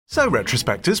So,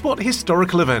 retrospectors, what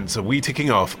historical events are we ticking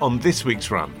off on this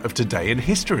week's run of Today in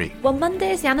History? Well,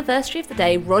 Monday is the anniversary of the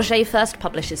day Roget first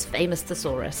published his famous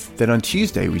Thesaurus. Then on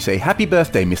Tuesday we say happy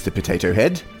birthday, Mr. Potato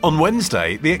Head. On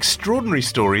Wednesday, the extraordinary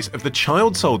stories of the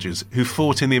child soldiers who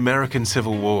fought in the American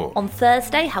Civil War. On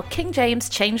Thursday, how King James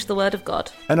changed the word of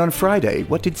God. And on Friday,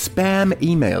 what did spam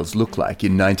emails look like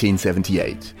in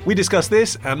 1978? We discuss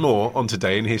this and more on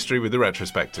Today in History with the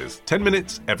retrospectors. 10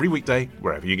 minutes every weekday,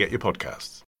 wherever you get your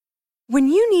podcasts. When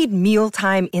you need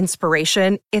mealtime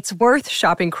inspiration, it's worth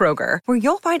shopping Kroger, where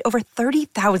you'll find over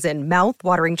 30,000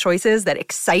 mouth-watering choices that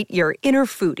excite your inner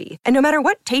foodie. And no matter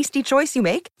what tasty choice you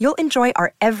make, you'll enjoy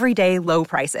our everyday low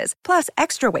prices, plus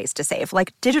extra ways to save,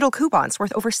 like digital coupons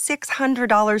worth over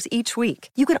 $600 each week.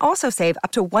 You can also save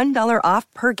up to $1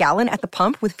 off per gallon at the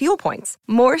pump with fuel points.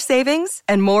 More savings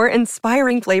and more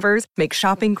inspiring flavors make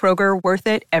shopping Kroger worth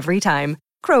it every time.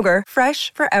 Kroger,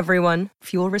 fresh for everyone.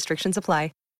 Fuel restrictions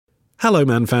apply. Hello,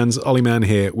 Man fans. Ollie Mann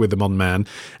here with The Modern Man.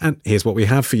 And here's what we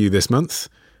have for you this month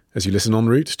as you listen en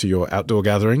route to your outdoor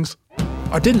gatherings.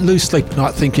 I didn't lose sleep at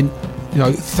night thinking,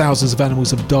 thousands of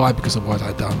animals have died because of what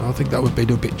I'd done. I think that would be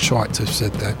a bit trite to have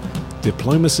said that.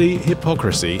 Diplomacy,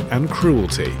 hypocrisy and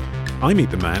cruelty. I meet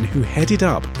the man who headed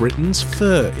up Britain's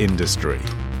fur industry.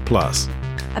 Plus,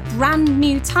 a brand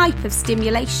new type of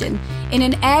stimulation in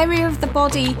an area of the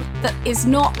body that is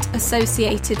not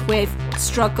associated with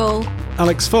struggle.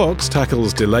 Alex Fox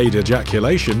tackles delayed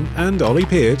ejaculation, and Ollie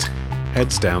Peart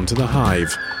heads down to the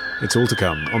hive. It's all to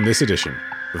come on this edition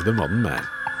of The Modern Man.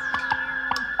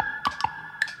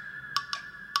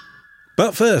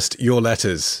 But first, your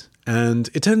letters. And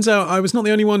it turns out I was not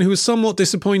the only one who was somewhat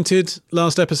disappointed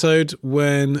last episode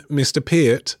when Mr.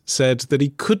 Peart said that he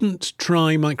couldn't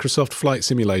try Microsoft Flight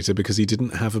Simulator because he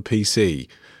didn't have a PC.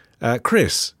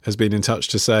 Chris has been in touch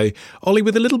to say, Ollie,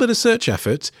 with a little bit of search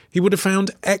effort, he would have found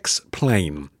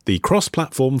X-Plane, the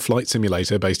cross-platform flight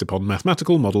simulator based upon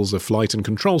mathematical models of flight and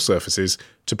control surfaces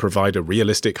to provide a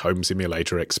realistic home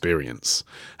simulator experience.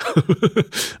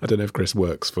 I don't know if Chris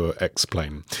works for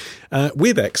X-Plane.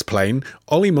 With X-Plane,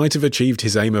 Ollie might have achieved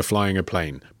his aim of flying a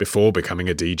plane before becoming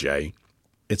a DJ.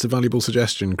 It's a valuable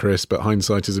suggestion, Chris, but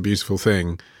hindsight is a beautiful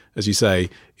thing. As you say,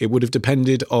 it would have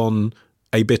depended on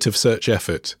a bit of search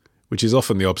effort, which is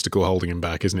often the obstacle holding him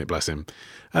back, isn't it, bless him?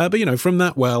 But, from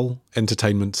that well,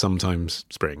 entertainment sometimes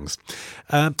springs.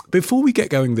 Before we get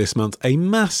going this month, a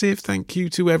massive thank you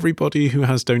to everybody who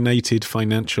has donated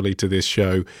financially to this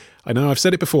show. I know I've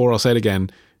said it before, I'll say it again.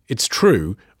 It's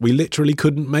true, we literally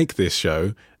couldn't make this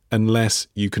show unless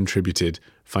you contributed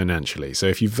financially. So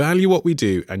if you value what we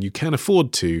do and you can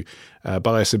afford to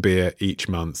buy us a beer each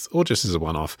month or just as a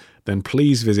one-off, then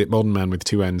please visit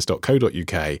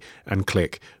modernmanwith2ns.co.uk and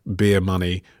click Beer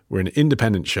Money. We're an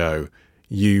independent show.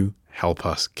 You help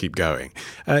us keep going.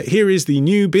 Here is the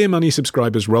new Beer Money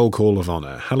subscribers' roll call of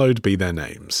honour. Hallowed be their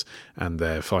names and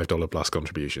their $5 plus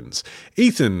contributions.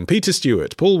 Ethan, Peter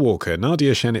Stewart, Paul Walker,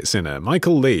 Nadia Shennett-Sinner,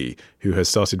 Michael Lee, who has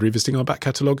started revisiting our back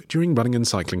catalogue during running and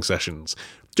cycling sessions,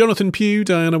 Jonathan Pugh,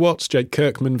 Diana Watts, Jake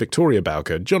Kirkman, Victoria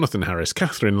Bowker, Jonathan Harris,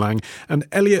 Catherine Lang, and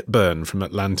Elliot Byrne from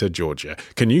Atlanta, Georgia.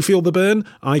 Can you feel the burn?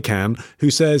 I can.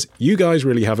 Who says, you guys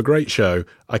really have a great show.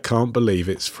 I can't believe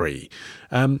it's free.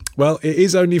 Well, it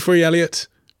is only free, Elliot,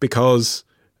 because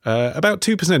about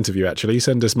 2% of you actually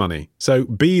send us money. So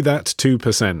be that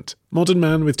 2%.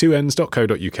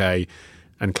 modernmanwith2ns.co.uk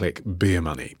and click Beer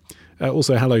Money.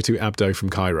 Also, hello to Abdo from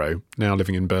Cairo, now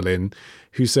living in Berlin,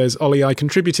 who says, Ollie, I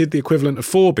contributed the equivalent of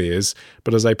 4 beers,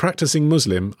 but as a practicing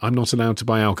Muslim, I'm not allowed to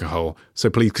buy alcohol, so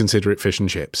please consider it fish and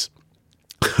chips.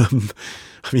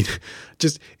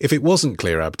 Just if it wasn't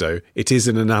clear, Abdo, it is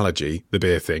an analogy, the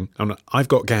beer thing. I've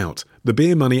got gout. The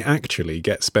beer money actually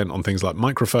gets spent on things like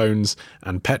microphones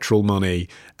and petrol money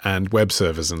and web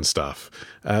servers and stuff.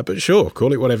 But sure,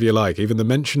 call it whatever you like. Even the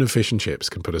mention of fish and chips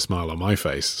can put a smile on my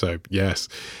face. So, yes.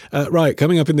 Right,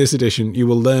 coming up in this edition, you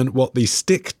will learn what the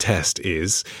stick test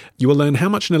is. You will learn how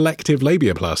much an elective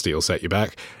labiaplasty will set you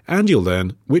back. And you'll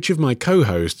learn which of my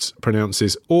co-hosts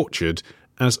pronounces orchard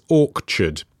as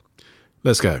orchard.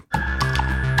 Let's go.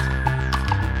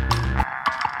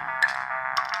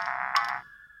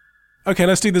 Okay,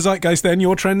 let's do the zeitgeist then.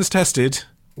 Your trends tested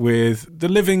with the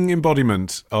living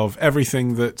embodiment of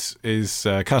everything that is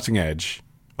cutting edge,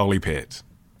 Ollie Peart.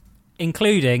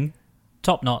 Including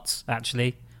top knots,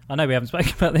 actually. I know we haven't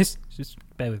spoken about this, just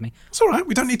bear with me. It's all right,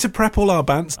 we don't need to prep all our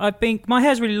bants. My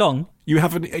hair's really long. You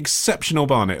have an exceptional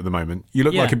barnet at the moment. You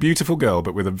look like a beautiful girl,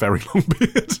 but with a very long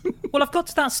beard. Well, I've got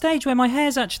to that stage where my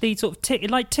hair's actually sort of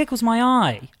it tickles my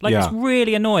eye. It's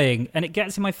really annoying, and it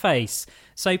gets in my face.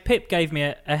 So Pip gave me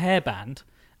a hairband,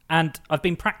 And I've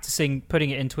been practicing putting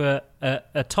it into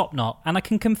a top knot, and I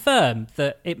can confirm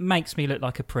that it makes me look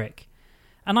like a prick.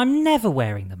 And I'm never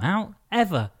wearing them out,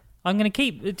 ever. I'm going to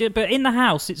keep... But in the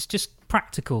house, it's just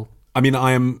practical. I mean,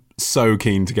 I am so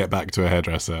keen to get back to a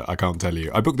hairdresser, I can't tell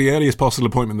you. I booked the earliest possible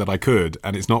appointment that I could,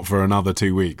 and it's not for another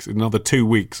 2 weeks. Another 2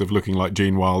 weeks of looking like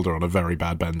Gene Wilder on a very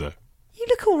bad bender. You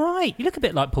look all right. You look a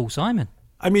bit like Paul Simon.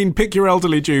 I mean, pick your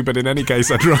elderly Jew, but in any case,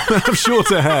 I'd rather have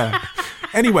shorter hair.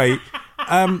 Anyway...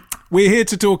 we're here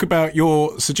to talk about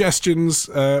your suggestions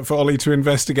for Ollie to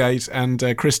investigate, and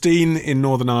Christine in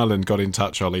Northern Ireland got in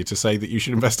touch, Ollie, to say that you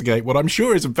should investigate what I'm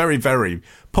sure is a very, very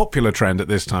popular trend at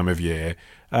this time of year.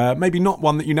 Maybe not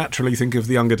one that you naturally think of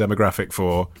the younger demographic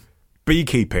for,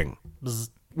 beekeeping.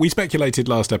 We speculated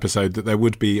last episode that there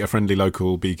would be a friendly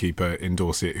local beekeeper in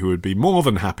Dorset who would be more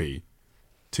than happy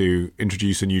to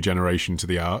introduce a new generation to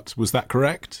the art. Was that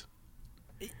correct?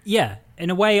 Yeah, in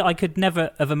a way I could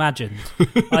never have imagined.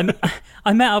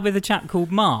 I met up with a chap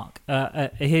called Mark.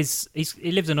 He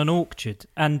lives in an orchard,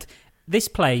 and this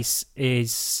place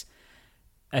is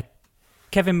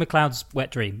Kevin MacLeod's wet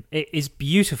dream. It is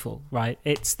beautiful, right?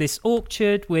 It's this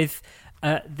orchard with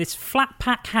this flat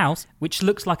pack house, which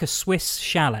looks like a Swiss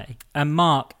chalet. And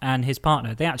Mark and his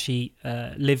partner, they actually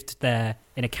lived there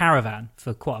in a caravan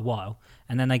for quite a while.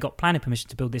 And then they got planning permission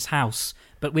to build this house,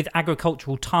 but with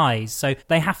agricultural ties. So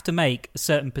they have to make a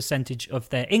certain percentage of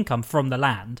their income from the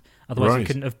land. Otherwise, they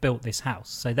couldn't have built this house.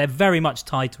 So they're very much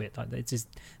tied to it. Like, it's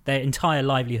their entire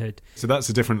livelihood. So that's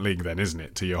a different league then, isn't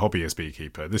it, to your hobbyist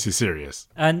beekeeper? This is serious.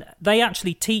 And they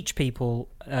actually teach people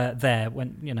there,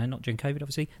 when not during COVID,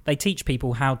 obviously. They teach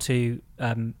people how to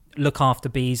look after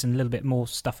bees and a little bit more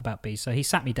stuff about bees. So he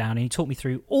sat me down and he taught me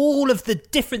through all of the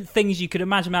different things you could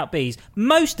imagine about bees.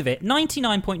 Most of it,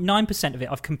 99.9% of it,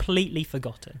 I've completely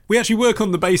forgotten. We actually work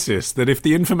on the basis that if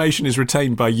the information is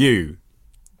retained by you,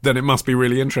 then it must be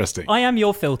really interesting. I am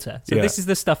your filter. So This is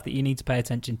the stuff that you need to pay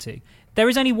attention to. There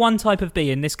is only one type of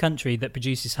bee in this country that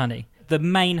produces honey. The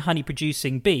main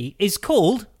honey-producing bee is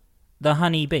called the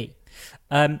honey bee.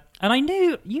 And I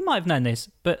knew, you might have known this,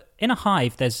 but in a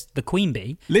hive, there's the queen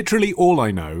bee. Literally all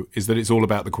I know is that it's all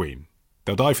about the queen.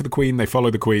 They'll die for the queen, they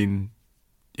follow the queen.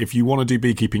 If you want to do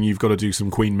beekeeping, you've got to do some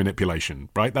queen manipulation,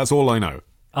 right? That's all I know.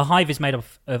 A hive is made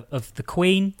of the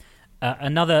queen,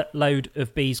 another load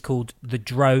of bees called the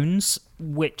drones,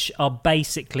 which are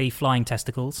basically flying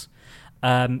testicles.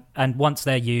 And once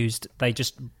they're used, they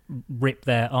just rip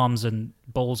their arms and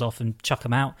balls off and chuck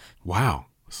them out. Wow.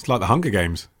 It's like the Hunger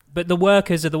Games. But the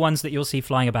workers are the ones that you'll see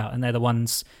flying about, and they're the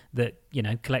ones that,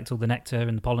 collect all the nectar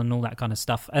and the pollen and all that kind of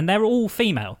stuff. And they're all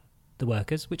female, the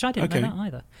workers, which I didn't know that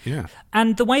either. Yeah.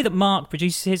 And the way that Mark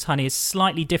produces his honey is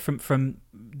slightly different from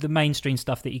the mainstream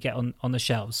stuff that you get on the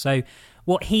shelves. So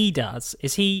what he does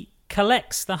is he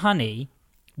collects the honey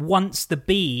once the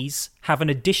bees have an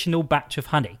additional batch of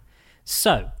honey.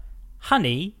 So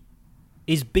honey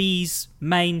is bees'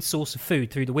 main source of food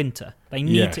through the winter. They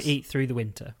need to eat through the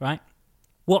winter, right?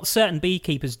 What certain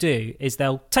beekeepers do is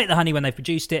they'll take the honey when they've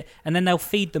produced it, and then they'll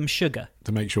feed them sugar.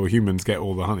 To make sure humans get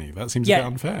all the honey. That seems a bit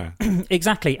unfair.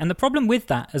 Exactly. And the problem with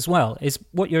that as well is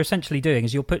what you're essentially doing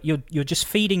is you're just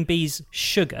feeding bees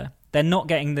sugar. They're not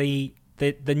getting the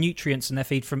nutrients in their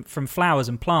feed from flowers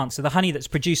and plants. So the honey that's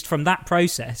produced from that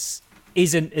process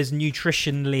isn't as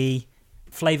nutritionally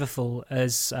flavorful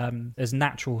as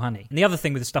natural honey. And the other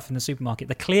thing with the stuff in the supermarket,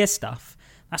 the clear stuff,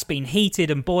 that's been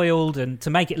heated and boiled, and to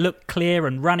make it look clear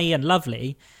and runny and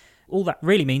lovely, all that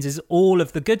really means is all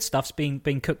of the good stuff's being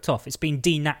cooked off. It's been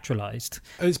denaturalized.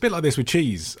 It's a bit like this with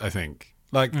cheese, I think.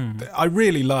 I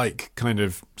really like kind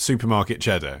of supermarket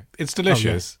cheddar. It's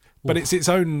delicious, but it's its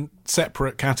own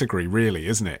separate category, really,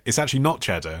 isn't it? It's actually not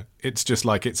cheddar. It's just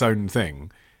like its own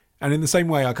thing. And in the same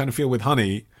way, I kind of feel with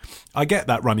honey, I get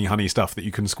that runny honey stuff that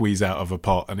you can squeeze out of a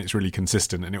pot and it's really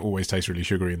consistent and it always tastes really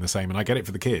sugary and the same. And I get it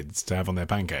for the kids to have on their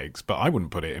pancakes, but I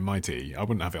wouldn't put it in my tea. I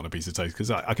wouldn't have it on a piece of toast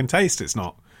because I can taste it's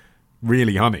not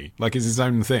really honey. Like, it's its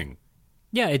own thing.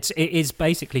 Yeah, it is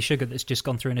basically sugar that's just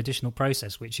gone through an additional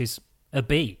process, which is a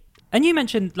bee. And you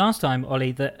mentioned last time,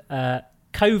 Ollie, that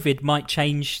COVID might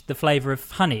change the flavour of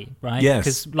honey, right? Yes.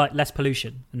 Because, like, less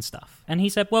pollution and stuff. And he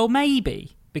said, well,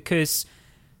 maybe, because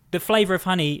the flavour of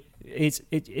honey is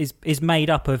made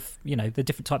up of, the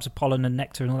different types of pollen and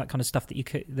nectar and all that kind of stuff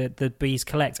that the bees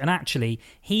collect. And actually,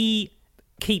 he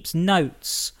keeps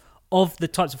notes of the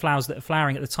types of flowers that are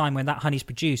flowering at the time when that honey's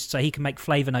produced, so he can make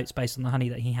flavour notes based on the honey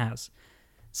that he has.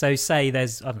 So say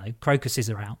there's, crocuses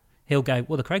are out. He'll go,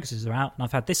 well, the crocuses are out, and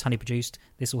I've had this honey produced.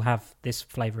 This will have this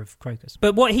flavour of crocus.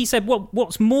 But what he said,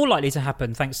 what's more likely to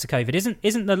happen thanks to COVID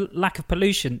isn't the lack of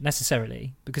pollution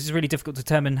necessarily, because it's really difficult to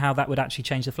determine how that would actually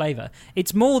change the flavour.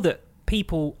 It's more that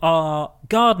people are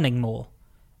gardening more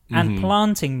and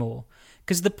planting more.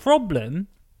 Because the problem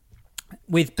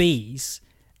with bees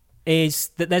is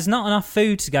that there's not enough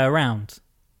food to go around.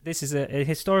 This is a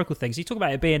historical thing. So you talk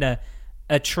about it being a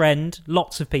trend.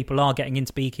 Lots of people are getting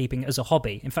into beekeeping as a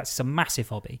hobby. In fact, it's a massive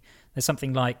hobby. There's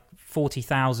something like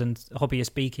 40,000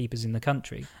 hobbyist beekeepers in the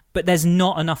country. But there's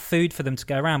not enough food for them to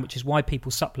go around, which is why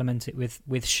people supplement it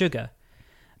with sugar.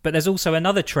 But there's also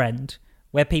another trend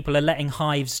where people are letting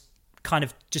hives kind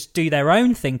of just do their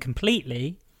own thing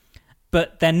completely,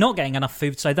 but they're not getting enough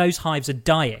food, so those hives are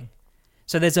dying.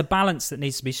 So there's a balance that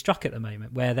needs to be struck at the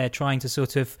moment where they're trying to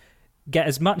sort of get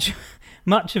as much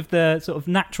of the sort of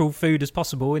natural food as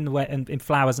possible in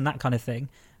flowers and that kind of thing,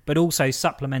 but also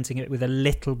supplementing it with a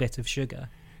little bit of sugar.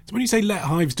 So when you say let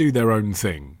hives do their own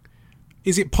thing,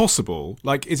 is it possible,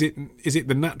 like is it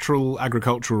the natural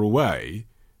agricultural way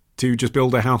to just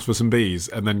build a house for some bees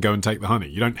and then go and take the honey?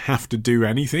 You don't have to do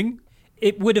anything?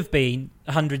 It would have been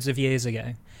hundreds of years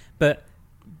ago, but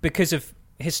because of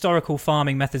historical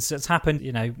farming methods that's happened,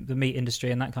 the meat industry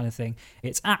and that kind of thing,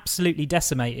 it's absolutely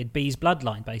decimated bees'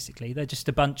 bloodline, basically. They're just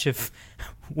a bunch of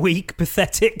weak,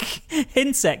 pathetic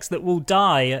insects that will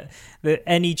die at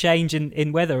any change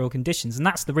in weather or conditions, and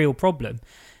that's the real problem.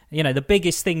 The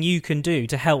biggest thing you can do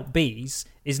to help bees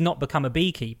is not become a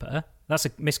beekeeper. That's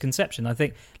a misconception. I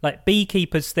think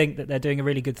beekeepers think that they're doing a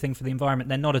really good thing for the environment.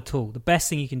 They're not at all. The best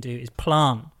thing you can do is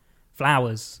plant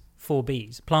flowers for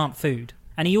bees, plant food.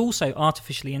 And he also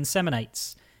artificially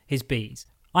inseminates his bees.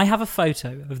 I have a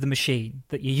photo of the machine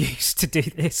that you use to do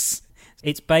this.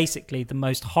 It's basically the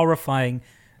most horrifying,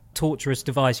 torturous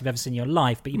device you've ever seen in your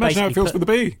life. But you imagine how it feels for the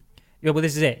bee. Yeah, well,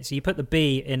 this is it. So you put the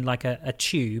bee in like a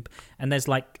tube, and there's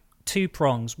like two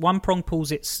prongs. One prong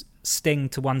pulls its sting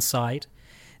to one side.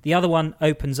 The other one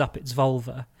opens up its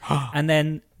vulva. And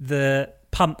then the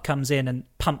pump comes in and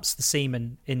pumps the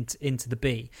semen into the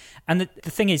bee. And the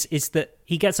thing is that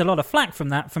he gets a lot of flack from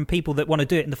that from people that want to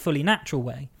do it in the fully natural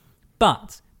way.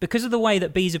 But because of the way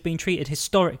that bees have been treated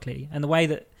historically and the way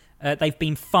that they've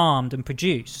been farmed and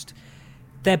produced,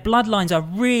 their bloodlines are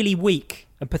really weak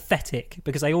and pathetic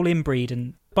because they all inbreed.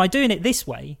 And by doing it this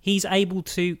way, he's able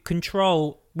to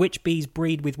control which bees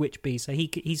breed with which bees. So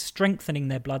he's strengthening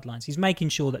their bloodlines. He's making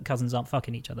sure that cousins aren't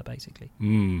fucking each other, basically.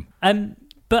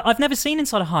 But I've never seen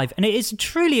inside a hive, and it is a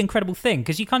truly incredible thing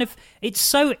because it's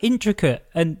so intricate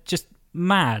and just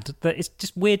mad that it's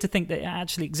just weird to think that it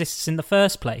actually exists in the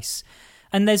first place.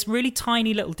 And there's really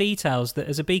tiny little details that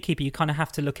as a beekeeper you kind of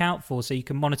have to look out for so you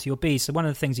can monitor your bees. So one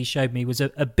of the things he showed me was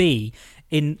a bee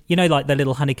in, like the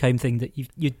little honeycomb thing that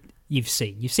you've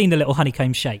seen. You've seen the little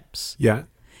honeycomb shapes. Yeah.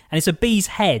 And it's a bee's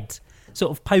head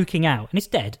sort of poking out, and it's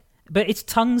dead, but its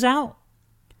tongue's out.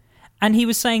 And he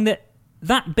was saying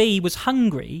that bee was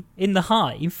hungry in the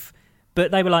hive,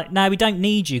 but they were like, no, we don't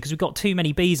need you because we've got too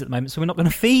many bees at the moment, so we're not going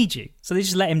to feed you. So they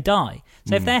just let him die.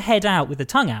 So if they're head out with the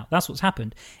tongue out, that's what's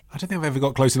happened. I don't think I've ever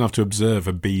got close enough to observe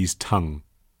a bee's tongue.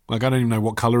 I don't even know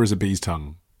what colour is a bee's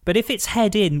tongue. But if it's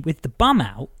head in with the bum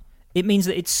out, it means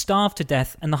that it's starved to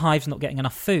death and the hive's not getting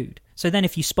enough food. So then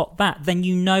if you spot that, then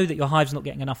you know that your hive's not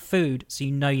getting enough food, so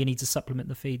you know you need to supplement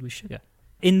the feed with sugar.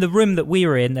 In the room that we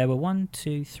were in, there were 1,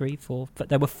 2, 3, 4...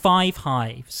 There were 5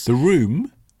 hives. The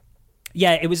room?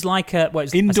 Yeah, it was like a...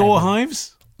 Indoor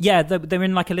hives? Yeah, they're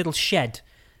in like a little shed.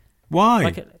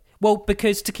 Why?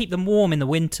 Because to keep them warm in the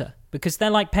winter. Because they're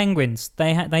like penguins.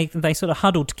 They sort of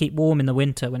huddle to keep warm in the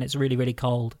winter when it's really, really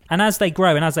cold. And as they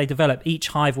grow and as they develop, each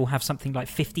hive will have something like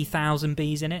 50,000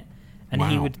 bees in it. And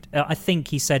he would... I think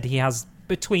he said he has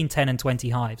between 10 and 20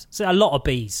 hives. So a lot of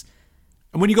bees.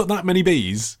 And when you got that many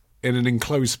bees in an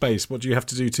enclosed space, what do you have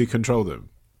to do to control them?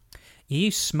 You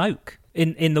use smoke.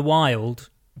 In the wild,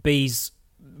 bees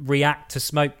react to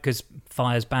smoke because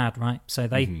fire's bad, right? So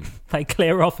they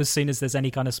clear off as soon as there's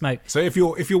any kind of smoke. So if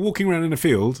you're walking around in a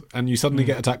field and you suddenly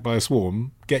get attacked by a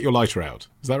swarm, get your lighter out.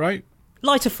 Is that right?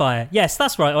 Light a fire. Yes,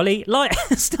 that's right, Ollie.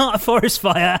 Start a forest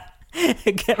fire.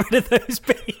 Get rid of those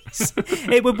bees.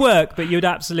 It would work, but you'd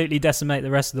absolutely decimate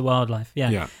the rest of the wildlife.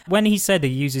 Yeah. When he said he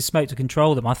uses smoke to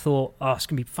control them, I thought, it's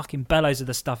going to be fucking bellows of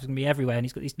the stuff. It's going to be everywhere. And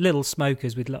he's got these little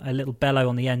smokers with a little bellow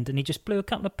on the end. And he just blew a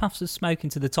couple of puffs of smoke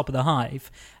into the top of the hive.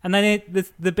 And then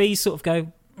the bees sort of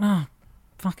go,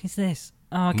 fuck is this?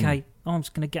 Oh, okay. I'm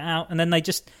just going to get out. And then they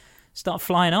just start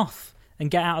flying off and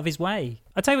get out of his way.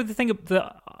 I tell you what, the thing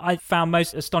that I found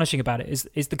most astonishing about it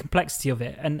is the complexity of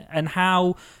it and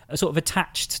how sort of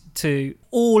attached to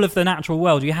all of the natural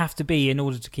world you have to be in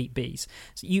order to keep bees.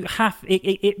 So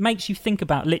it makes you think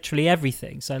about literally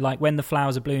everything. So like when the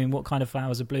flowers are blooming, what kind of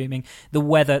flowers are blooming, the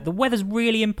weather. The weather's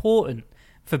really important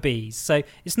for bees. So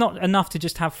it's not enough to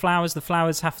just have flowers. The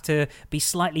flowers have to be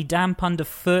slightly damp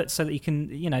underfoot so that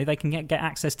they can get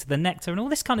access to the nectar and all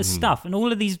this kind of stuff and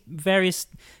all of these various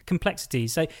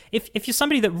complexities. So if you're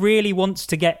somebody that really wants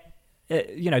to get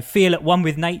feel at one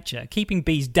with nature, keeping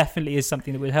bees definitely is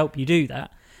something that would help you do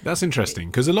that. That's interesting,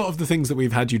 because a lot of the things that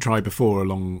we've had you try before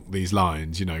along these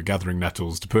lines, gathering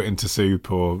nettles to put into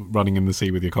soup or running in the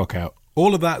sea with your cock out,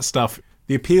 all of that stuff,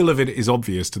 the appeal of it is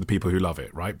obvious to the people who love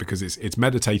it, right? Because it's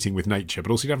meditating with nature,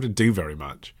 but also you don't have to do very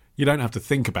much. You don't have to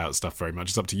think about stuff very much.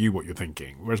 It's up to you what you're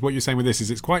thinking. Whereas what you're saying with this is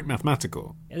it's quite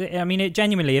mathematical. I mean, it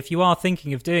genuinely, if you are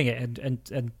thinking of doing it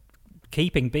and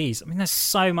keeping bees, I mean, there's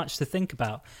so much to think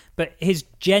about. But his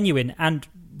genuine and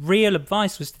real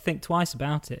advice was to think twice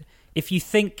about it. If you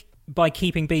think by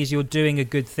keeping bees you're doing a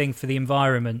good thing for the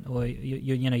environment, or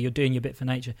you're doing your bit for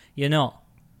nature, you're not.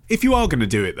 If you are going to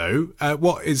do it, though,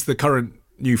 what is the current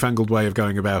newfangled way of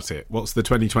going about it? What's the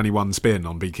 2021 spin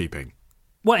on beekeeping?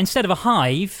 Well, instead of a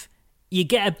hive, you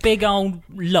get a big old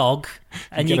log,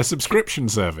 and you get a subscription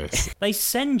service. They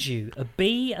send you a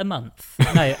bee a month.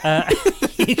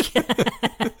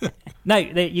 No,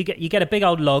 you get a big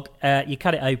old log. You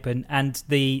cut it open, and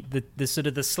the sort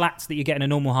of the slats that you get in a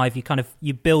normal hive,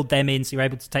 you build them in, so you're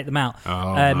able to take them out.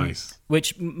 Oh, nice.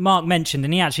 Which Mark mentioned,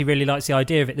 and he actually really likes the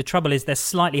idea of it. The trouble is they're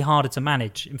slightly harder to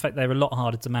manage. In fact, they're a lot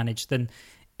harder to manage than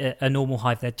a normal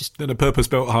hive. They're just than a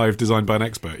purpose-built hive designed by an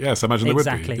expert. Yes, I imagine there would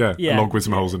be. Yeah, a log with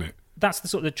some holes in it. That's the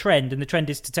sort of the trend, and the trend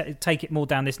is to take it more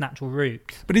down this natural route.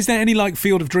 But is there any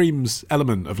Field of Dreams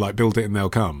element of build it and they'll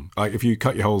come? Like if you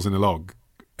cut your holes in a log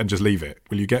and just leave it,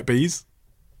 will you get bees?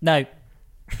 No.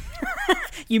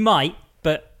 You might,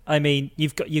 but I mean, you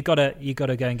got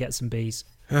to go and get some bees.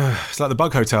 It's like the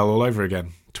Bug Hotel all over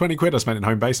again. 20 quid I spent in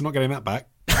Homebase. I'm not getting that back.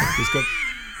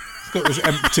 It's got this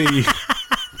empty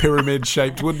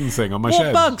pyramid-shaped wooden thing on my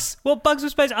shed. What bugs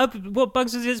was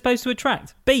it supposed to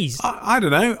attract? Bees? I don't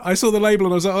know. I saw the label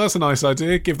and I was like, oh, that's a nice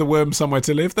idea. Give the worms somewhere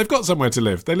to live. They've got somewhere to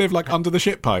live. They live under the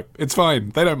ship pipe. It's fine.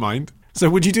 They don't mind. So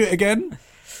would you do it again?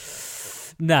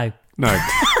 No.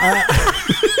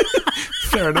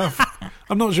 Fair enough.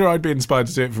 I'm not sure I'd be inspired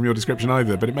to do it from your description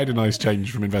either, but it made a nice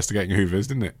change from investigating Hoovers,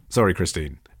 didn't it? Sorry,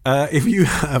 Christine. If you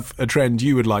have a trend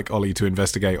you would like Ollie to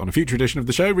investigate on a future edition of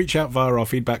the show, reach out via our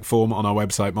feedback form on our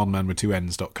website,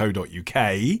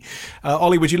 modernmanwith2ns.co.uk.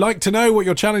 Ollie, would you like to know what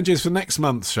your challenge is for next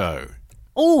month's show?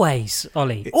 Always,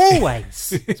 Ollie.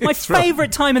 Always. It's my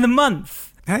favourite time of the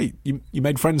month. Hey, you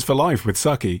made friends for life with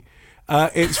Sucky.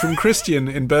 It's from Christian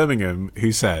in Birmingham,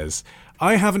 who says,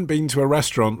 I haven't been to a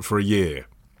restaurant for a year.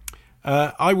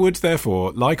 I would,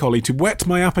 therefore, like Ollie, to whet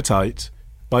my appetite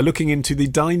by looking into the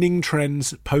dining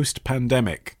trends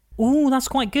post-pandemic. Ooh, that's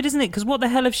quite good, isn't it? Because what the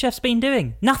hell have chefs been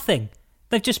doing? Nothing.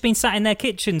 They've just been sat in their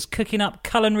kitchens cooking up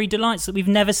culinary delights that we've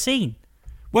never seen.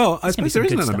 Well, I suppose there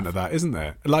is an element of that, isn't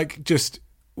there?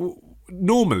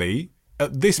 Normally,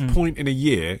 at this point in a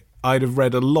year, I'd have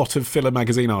read a lot of filler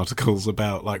magazine articles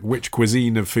about which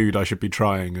cuisine of food I should be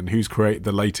trying and who's created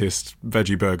the latest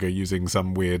veggie burger using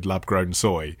some weird lab-grown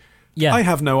soy. Yeah. I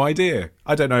have no idea.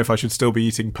 I don't know if I should still be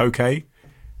eating poke. I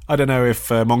don't know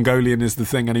if Mongolian is the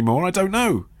thing anymore. I don't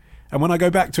know. And when I go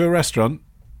back to a restaurant,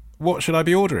 what should I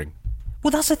be ordering?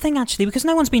 Well, that's the thing, actually, because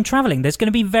no one's been travelling. There's going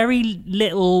to be very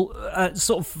little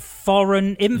sort of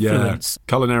foreign influence. Yeah,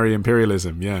 culinary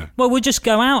imperialism, yeah. Well, we'll just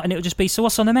go out and it'll just be, so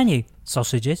what's on the menu?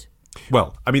 Sausages.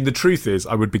 Well, I mean, the truth is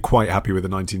I would be quite happy with a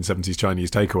 1970s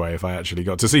Chinese takeaway if I actually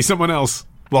got to see someone else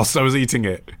whilst I was eating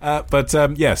it. But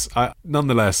yes, I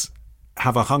nonetheless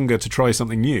have a hunger to try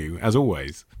something new, as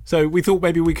always. So we thought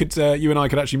maybe we could, you and I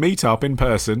could actually meet up in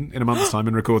person in a month's time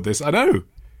and record this. I know.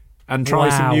 And try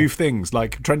some new things,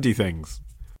 trendy things.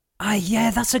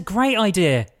 Yeah, that's a great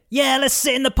idea. Yeah, let's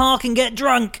sit in the park and get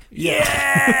drunk.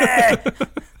 Yeah!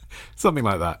 Something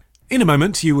like that. In a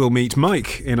moment, you will meet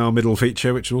Mike in our middle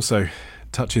feature, which also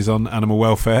touches on animal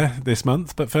welfare this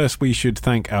month. But first, we should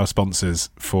thank our sponsors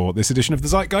for this edition of The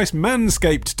Zeitgeist,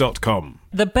 Manscaped.com.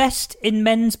 The best in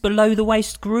men's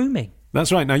below-the-waist grooming.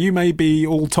 That's right. Now, you may be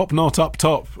all top knot up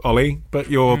top, Ollie, but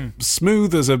you're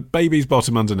smooth as a baby's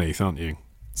bottom underneath, aren't you?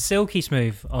 Silky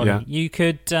smooth, Ollie. Yeah. You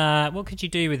could, what could you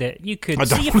do with it? You could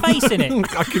see your face in it.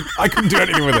 I couldn't do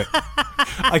anything with it.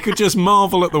 I could just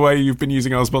marvel at the way you've been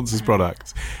using our sponsors'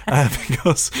 products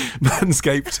because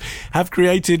Manscaped have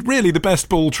created really the best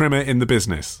ball trimmer in the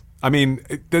business. I mean,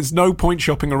 there's no point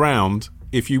shopping around.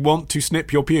 If you want to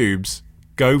snip your pubes,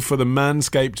 go for the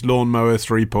Manscaped Lawnmower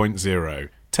 3.0.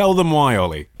 Tell them why,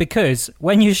 Ollie. Because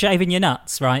when you're shaving your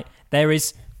nuts, right, there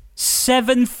is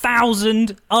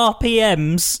 7,000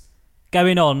 RPMs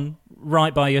going on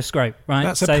right by your scrope, right?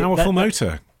 That's a powerful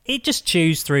motor. it just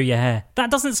chews through your hair. That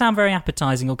doesn't sound very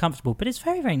appetising or comfortable, but it's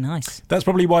very, very nice. That's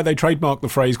probably why they trademarked the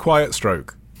phrase quiet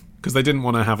stroke, because they didn't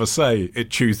want to have us say it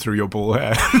chews through your ball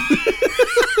hair.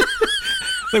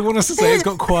 They want us to say it's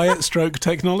got quiet stroke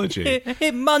technology.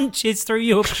 It munches through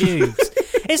your pubes.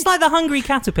 It's like the hungry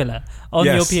caterpillar on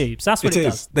your pubes. That's what it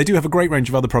does. They do have a great range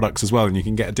of other products as well, and you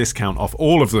can get a discount off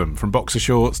all of them, from boxer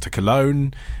shorts to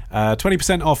cologne.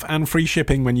 20% off and free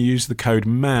shipping when you use the code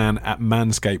MAN at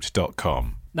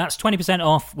manscaped.com. That's 20%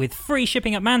 off with free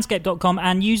shipping at manscaped.com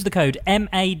and use the code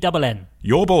MANN.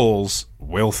 Your balls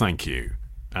will thank you.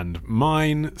 And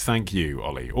mine thank you,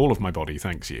 Ollie. All of my body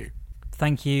thanks you.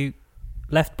 Thank you.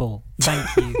 Left ball. Thank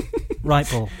you. Right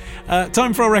ball.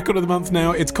 Time for our record of the month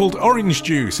now. It's called Orange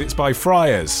Juice. It's by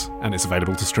Friars, and it's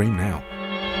available to stream now.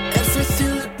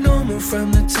 Everything looked normal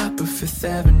from the top of Fifth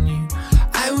Avenue.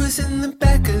 I was in the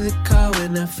back of the car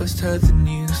when I first heard the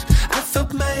news. I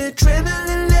felt my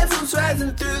adrenaline levels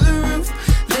rising through the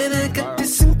roof. Then I got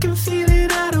this sinking feeling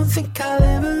I don't think I'll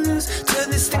ever lose. Turn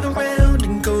this thing around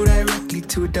and go directly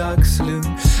to a dark saloon.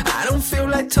 I don't feel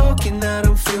like talking, I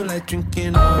don't feel like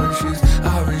drinking. Orange juice,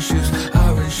 orange juice,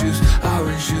 orange juice,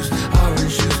 orange juice,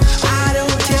 orange juice. I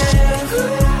don't care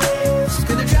who's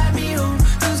gonna drive me home,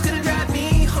 who's gonna drive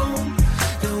me home.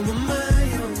 No, on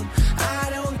my own. I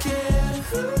don't care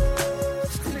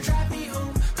who's gonna drive me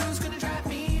home, who's gonna drive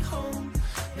me home.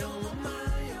 No, on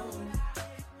my own.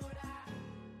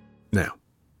 Now,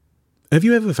 have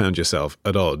you ever found yourself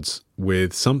at odds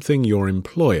with something your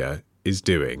employer is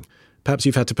doing? Perhaps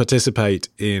you've had to participate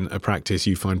in a practice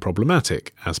you find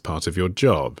problematic as part of your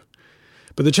job.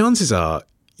 But the chances are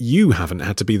you haven't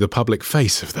had to be the public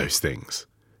face of those things.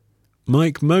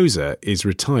 Mike Moser is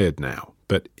retired now,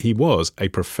 but he was a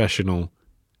professional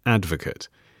advocate.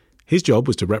 His job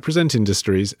was to represent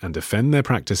industries and defend their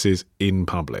practices in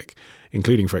public,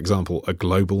 including, for example, a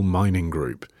global mining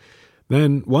group.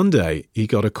 Then one day he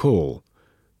got a call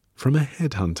from a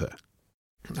headhunter.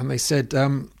 And they said,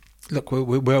 look,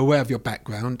 we're aware of your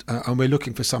background and we're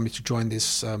looking for somebody to join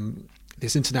this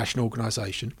international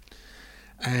organisation.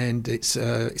 And it's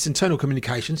internal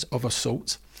communications of a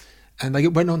sort. And they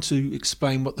went on to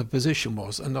explain what the position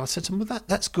was. And I said to them, well,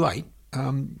 that's great.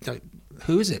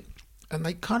 Who is it? And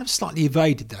they kind of slightly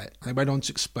evaded that. They went on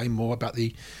to explain more about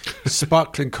the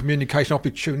sparkling communication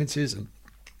opportunities and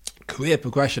career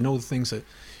progression, all the things that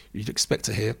you'd expect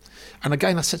to hear. And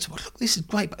again, I said to them, well, look, this is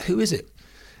great, but who is it?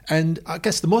 And I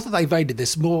guess the more that they evaded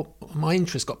this, more my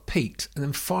interest got piqued. And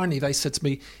then finally they said to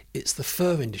me, it's the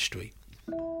fur industry.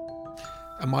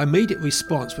 And my immediate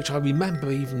response, which I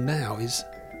remember even now, is,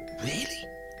 really?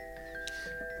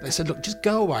 They said, look, just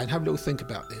go away and have a little think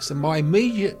about this. And my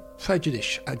immediate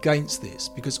prejudice against this,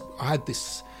 because I had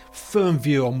this firm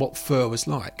view on what fur was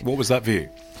like. What was that view?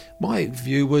 My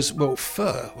view was, well,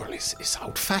 fur, well, it's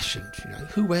old-fashioned. You know,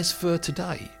 who wears fur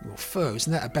today? Well, fur,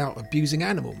 isn't that about abusing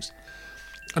animals?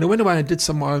 And I went away and did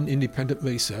some of my own independent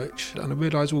research, and I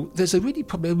realised, well, there's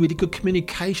probably a really good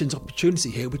communications opportunity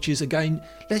here, which is, again,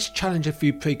 let's challenge a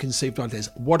few preconceived ideas.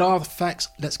 What are the facts?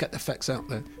 Let's get the facts out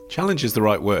there. Challenge is the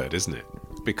right word, isn't it?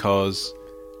 Because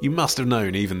you must have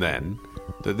known even then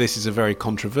that this is a very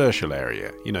controversial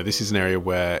area. You know, this is an area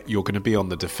where you're going to be on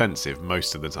the defensive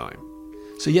most of the time.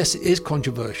 So yes, it is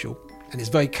controversial and it's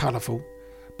very colourful,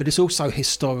 but it's also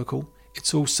historical.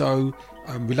 It's also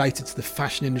related to the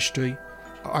fashion industry.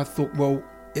 I thought, well,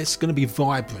 it's going to be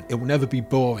vibrant. It will never be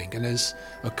boring. And as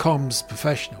a comms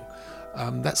professional,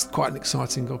 that's quite an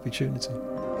exciting opportunity.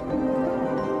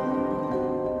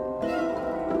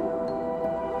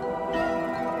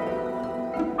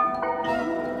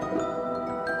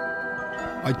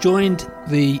 I joined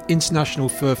the International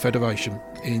Fur Federation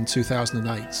in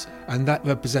 2008, and that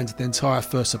represented the entire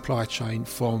fur supply chain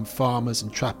from farmers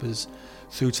and trappers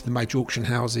through to the major auction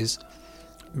houses,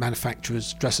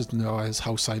 manufacturers, dressers and dyers,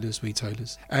 wholesalers,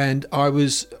 retailers. And I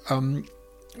was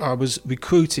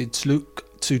recruited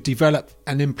to develop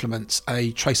and implement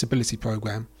a traceability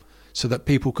program so that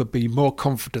people could be more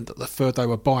confident that the fur they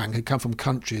were buying had come from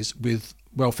countries with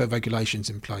welfare regulations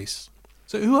in place.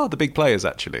 So who are the big players,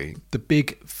 actually? The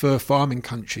big fur farming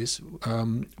countries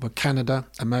were Canada,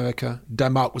 America,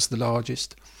 Denmark was the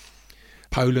largest,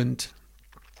 Poland,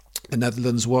 the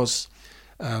Netherlands was,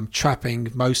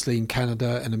 trapping mostly in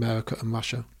Canada and America and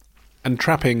Russia. And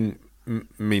trapping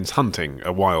means hunting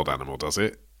a wild animal, does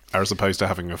it? As opposed to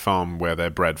having a farm where they're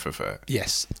bred for fur?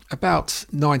 Yes. About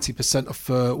 90% of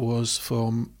fur was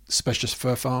from specialist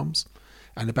fur farms,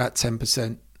 and about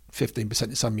 10%, 15%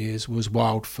 in some years was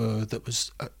wild fur that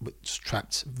was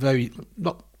trapped. I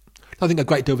think a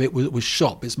great deal of it was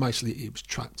shot, but it was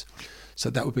trapped. So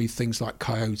that would be things like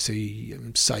coyote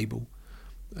and sable,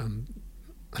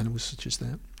 animals such as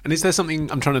that. And is there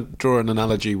something, I'm trying to draw an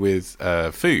analogy with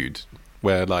food,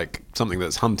 where like something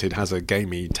that's hunted has a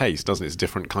gamey taste, doesn't it? It's a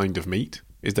different kind of meat.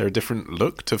 Is there a different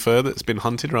look to fur that's been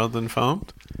hunted rather than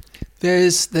farmed? There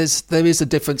is a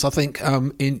difference, I think,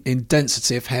 in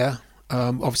density of hair.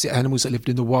 Obviously, animals that lived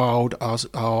in the wild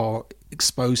are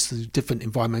exposed to different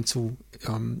environmental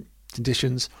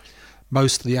conditions.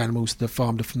 Most of the animals that are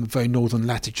farmed are from the very northern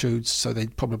latitudes, so they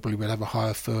probably will have a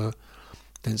higher fur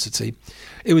density.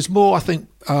 It was more, I think,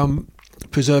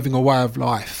 preserving a way of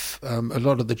life. A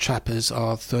lot of the trappers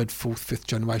are third, fourth, fifth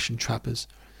generation trappers,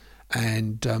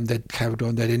 and they'd carried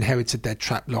on. They'd inherited their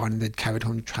trap line and they'd carried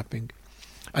on trapping.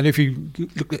 And if you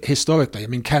look at historically, I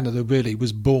mean, Canada really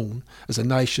was born as a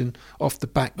nation off the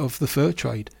back of the fur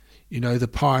trade. You know, the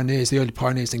early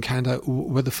pioneers in Canada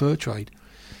were the fur trade.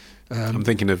 I'm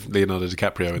thinking of Leonardo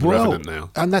DiCaprio in The Revenant now.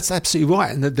 And that's absolutely right.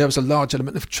 And there was a large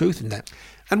element of truth in that.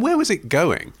 And where was it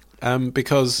going?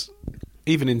 Because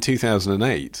even in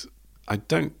 2008, I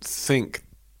don't think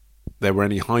there were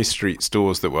any high street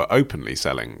stores that were openly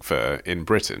selling fur in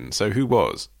Britain. So who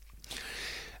was?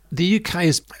 The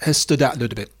UK has stood out a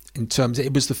little bit in terms of,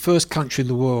 it was the first country in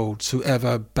the world to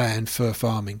ever ban fur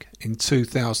farming. In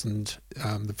 2000,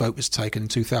 the vote was taken. In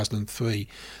 2003,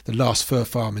 the last fur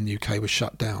farm in the UK was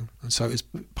shut down. And so it was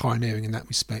pioneering in that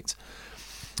respect.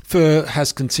 Fur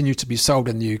has continued to be sold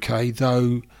in the UK,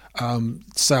 though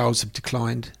sales have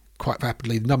declined quite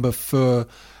rapidly. The number of fur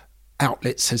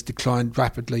outlets has declined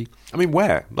rapidly. I mean,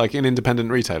 where? Like in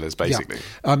independent retailers, basically?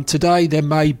 Yeah. Today, there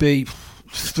may be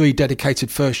 3 dedicated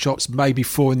fur shops, maybe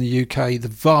 4 in the UK. The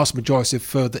vast majority of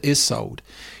fur that is sold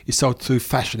through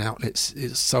fashion outlets.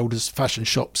 It's sold as fashion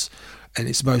shops, and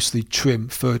it's mostly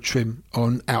fur trim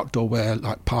on outdoor wear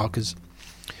like parkas.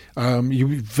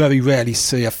 You very rarely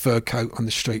see a fur coat on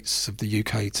the streets of the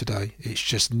UK today. It's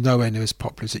just nowhere near as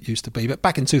popular as it used to be. But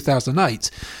back in 2008,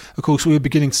 of course, we were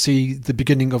beginning to see the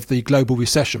beginning of the global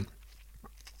recession.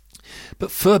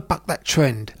 But fur bucked that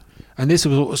trend. And this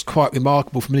was what was quite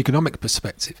remarkable from an economic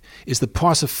perspective, is the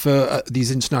price of fur at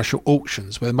these international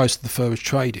auctions, where most of the fur is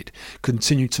traded,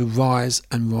 continued to rise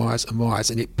and rise and rise.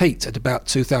 And it peaked at about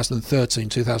 2013,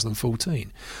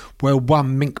 2014, where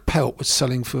one mink pelt was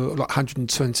selling for like $120,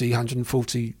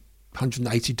 $140,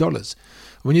 $180.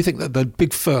 When you think that the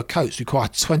big fur coats require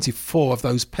 24 of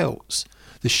those pelts,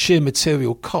 the sheer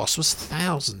material cost was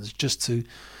thousands just to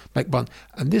make one.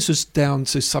 And this was down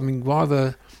to something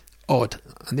rather odd,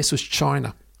 and this was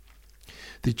China.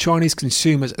 The Chinese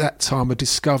consumers at that time were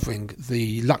discovering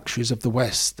the luxuries of the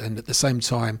West, and at the same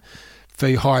time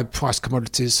very high priced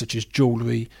commodities such as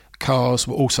jewellery, cars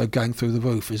were also going through the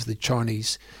roof as the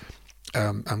Chinese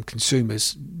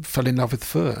consumers fell in love with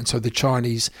fur. And so the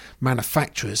Chinese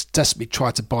manufacturers desperately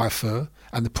tried to buy fur,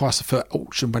 and the price of fur at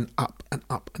auction went up and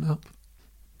up and up.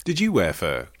 Did you wear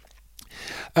fur?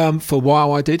 For a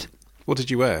while I did. What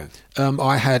did you wear?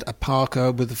 I had a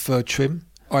parka with a fur trim.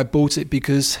 I bought it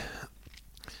because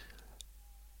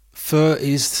fur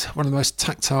is one of the most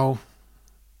tactile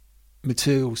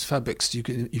materials, fabrics you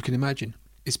can imagine.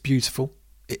 It's beautiful.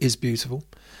 It is beautiful.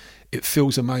 It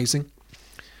feels amazing.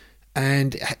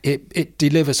 And it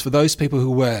delivers, for those people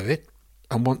who wear it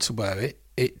and want to wear it,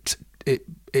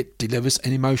 it delivers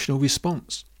an emotional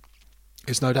response.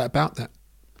 There's no doubt about that.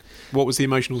 What was the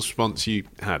emotional response you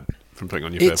had from putting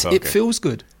on your fur parka? It feels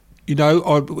good. You know,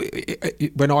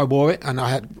 when I wore it and I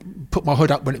had put my hood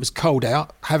up when it was cold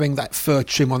out, having that fur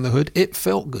trim on the hood, it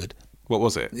felt good. What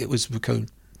was it? It was raccoon.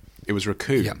 It was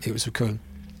raccoon? Yeah, it was raccoon.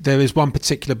 There is one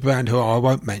particular brand who I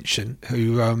won't mention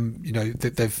who,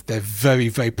 they're very,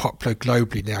 very popular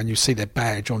globally now, and you see their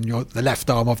badge on the left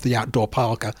arm of the outdoor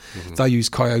parka. Mm-hmm. They use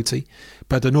Coyote,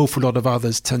 but an awful lot of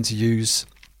others tend to use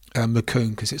raccoon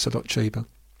because it's a lot cheaper.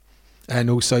 And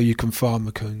also you can farm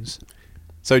raccoons.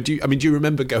 So do you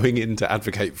remember going in to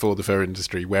advocate for the fur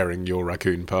industry wearing your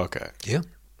raccoon parka? Yeah.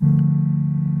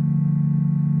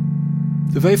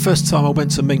 The very first time I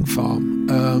went to a mink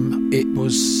farm, it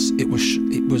was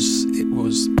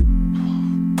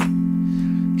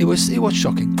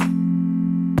shocking.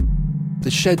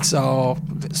 The sheds are,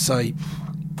 let's say,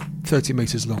 30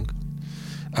 metres long.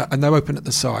 And they're open at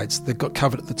the sides. They've got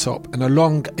covered at the top, and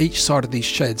along each side of these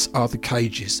sheds are the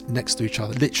cages next to each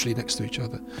other, literally next to each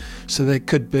other. So there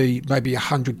could be maybe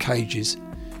 100 cages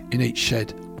in each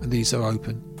shed, and these are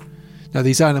open. Now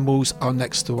these animals are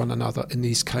next to one another in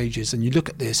these cages, and you look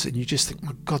at this and you just think,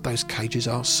 my God, those cages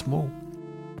are small.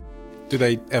 Do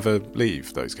they ever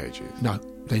leave those cages? No,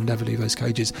 they never leave those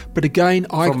cages. But again,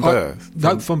 from birth?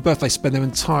 No, from birth. They spend their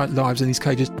entire lives in these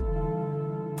cages.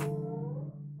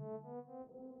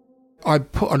 I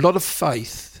put a lot of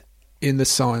faith in the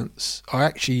science. I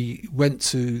actually went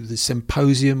to the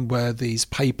symposium where these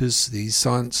papers, these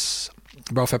science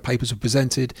welfare papers were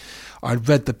presented. I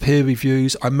read the peer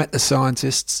reviews. I met the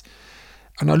scientists.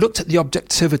 And I looked at the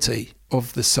objectivity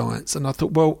of the science, and I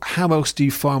thought, well, how else do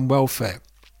you find welfare?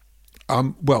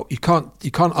 Well, you can't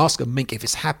ask a mink if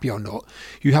it's happy or not.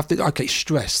 You have to, okay,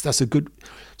 stress. That's a good.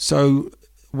 So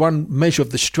one measure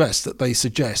of the stress that they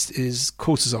suggest is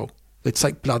cortisol. They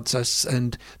take blood tests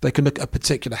and they can look at a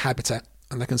particular habitat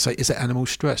and they can say, is that animal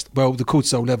stressed? Well, the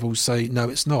cortisol levels say no,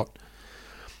 it's not.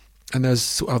 And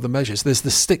there's other measures. There's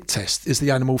the stick test. Is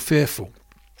the animal fearful?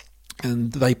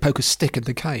 And they poke a stick in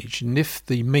the cage. And if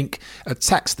the mink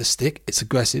attacks the stick, it's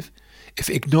aggressive. If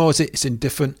it ignores it, it's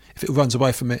indifferent. If it runs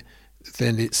away from it,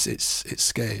 then it's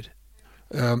scared.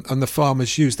 And the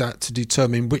farmers use that to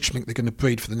determine which mink they're going to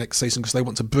breed for the next season because they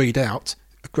want to breed out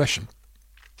aggression.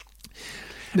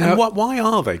 Now, and why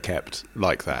are they kept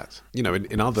like that? You know,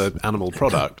 in other animal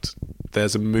product,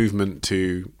 there's a movement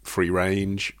to free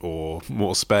range or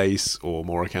more space or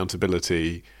more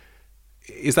accountability.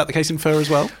 Is that the case in fur as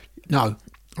well? No,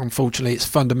 unfortunately, it's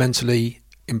fundamentally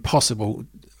impossible.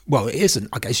 Well, it isn't.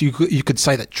 I guess you could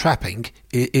say that trapping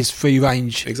is free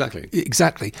range.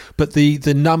 Exactly. But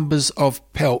the numbers of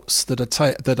pelts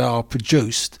that are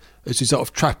produced as a result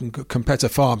of trapping compared to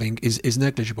farming is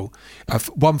negligible.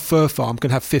 One fur farm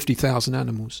can have 50,000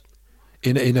 animals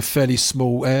in a fairly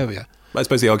small area. I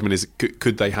suppose the argument is,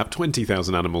 could they have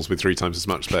 20,000 animals with 3 times as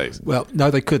much space? Well, no,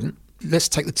 they couldn't. Let's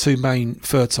take the 2 main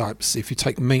fur types. If you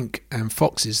take mink and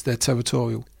foxes, they're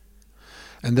territorial.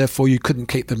 And therefore you couldn't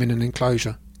keep them in an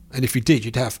enclosure. And if you did,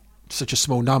 you'd have such a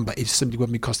small number, it simply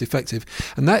wouldn't be cost effective.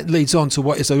 And that leads on to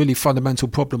what is a really fundamental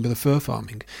problem with the fur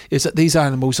farming, is that these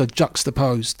animals are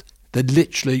juxtaposed. They're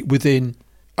literally within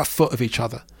a foot of each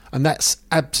other. And that's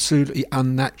absolutely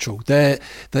unnatural. They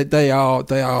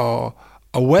are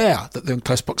aware that they're in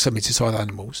close proximity to other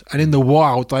animals. And in the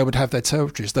wild, they would have their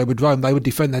territories. They would roam. They would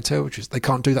defend their territories. They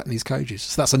can't do that in these cages.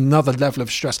 So that's another level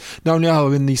of stress. Not only are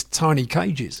they in these tiny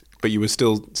cages. But you were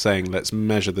still saying, let's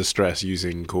measure the stress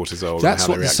using cortisol. That's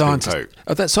and how what the scientists.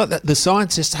 That's right. The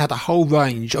scientists had a whole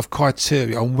range of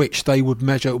criteria on which they would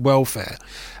measure welfare.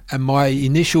 And my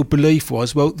initial belief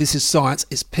was, well, this is science.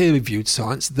 It's peer-reviewed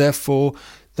science. Therefore,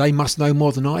 they must know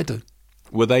more than I do.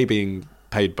 Were they being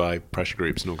paid by pressure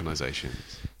groups and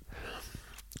organisations?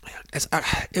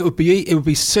 It would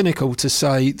be cynical to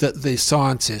say that the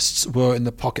scientists were in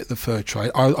the pocket of the fur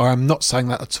trade. I am not saying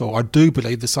that at all. I do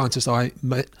believe the scientists I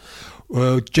met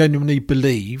genuinely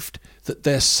believed that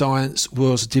their science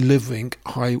was delivering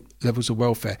high levels of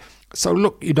welfare. So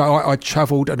look, I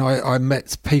travelled and I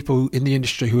met people in the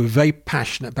industry who were very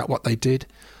passionate about what they did.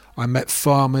 I met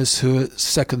farmers who are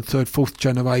 2nd, 3rd, 4th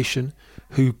generation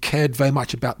who cared very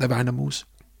much about their animals.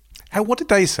 What did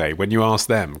they say when you asked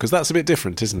them? Because that's a bit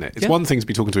different, isn't it? It's one thing to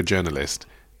be talking to a journalist.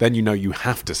 Then you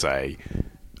have to say,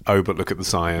 oh, but look at the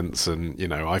science and,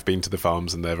 I've been to the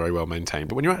farms and they're very well maintained.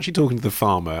 But when you're actually talking to the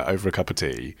farmer over a cup of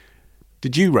tea,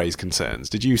 did you raise concerns?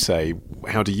 Did you say,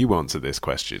 how do you answer this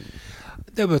question?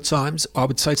 There were times I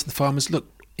would say to the farmers, look,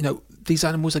 these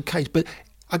animals are caged. But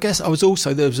I guess there was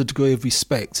a degree of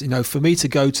respect, for me to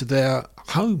go to their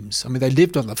homes. I mean, they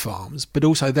lived on the farms, but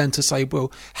also then to say,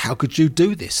 well, how could you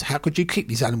do this? How could you keep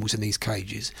these animals in these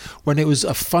cages when it was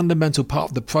a fundamental part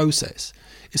of the process?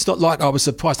 It's not like I was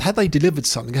surprised. Had they delivered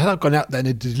something, had I gone out there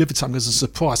and delivered something as a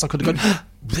surprise, I could have gone,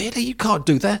 really? You can't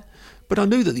do that? But I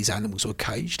knew that these animals were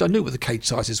caged. I knew what the cage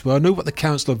sizes were. I knew what the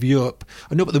Council of Europe,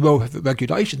 I knew what the World Health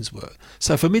regulations were.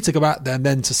 So for me to go out there and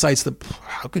then to say to them,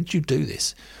 how could you do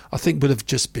this? I think would have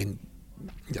just been,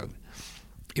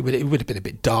 it would have been a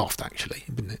bit daft, actually,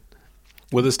 wouldn't it?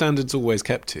 Were the standards always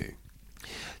kept to?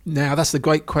 Now, that's the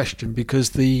great question, because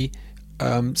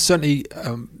certainly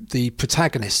the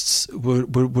protagonists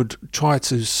would try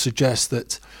to suggest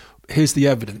that here's the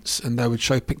evidence, and they would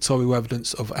show pictorial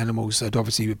evidence of animals that had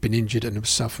obviously been injured and were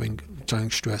suffering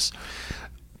during stress.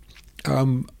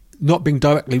 Not being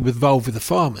directly involved with the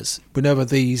farmers, whenever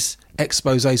these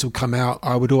exposés would come out,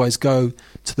 I would always go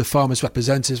to the farmers'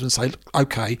 representatives and say,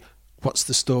 okay, what's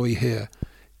the story here?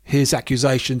 Here's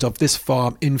accusations of this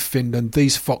farm in Finland,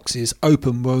 these foxes,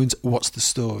 open wounds, what's the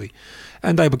story?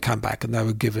 And they would come back and they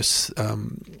would give us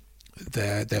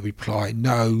their reply,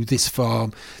 no, this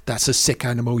farm, that's a sick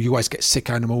animal, you always get sick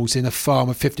animals. In a farm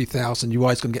of 50,000, you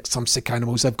always going to get some sick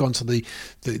animals. They've gone to the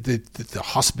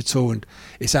hospital and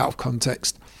it's out of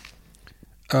context.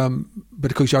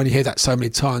 But of course you only hear that so many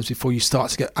times before you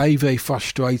start to get very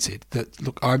frustrated that,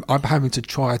 look, I'm having to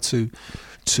try to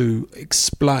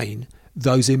explain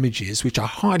those images which are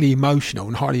highly emotional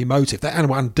and highly emotive. That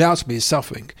animal undoubtedly is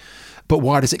suffering, But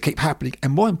why does it keep happening?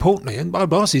 And more importantly, and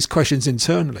I've asked these questions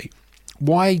internally,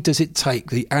 why does it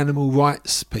take the animal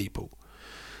rights people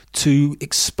to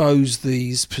expose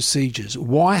these procedures?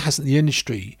 Why hasn't the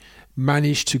industry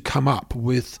managed to come up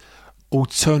with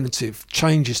alternative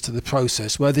changes to the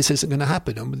process where this isn't going to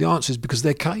happen? And the answer is because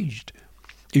they're caged.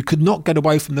 You could not get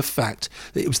away from the fact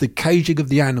that it was the caging of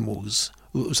the animals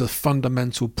that was a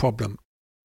fundamental problem.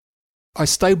 I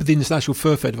stayed with the International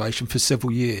Fur Federation for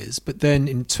several years, but then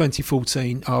in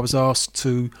 2014 I was asked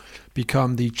to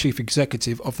become the chief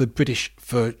executive of the British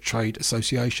Fur Trade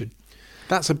Association.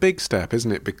 That's a big step,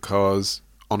 isn't it? Because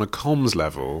on a comms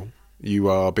level, you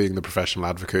are being the professional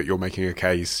advocate, you're making a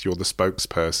case, you're the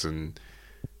spokesperson.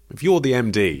 If you're the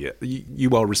MD,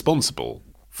 you are responsible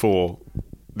for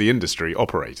the industry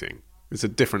operating. It's a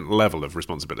different level of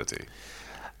responsibility.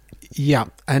 Yeah,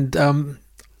 and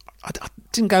I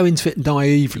didn't go into it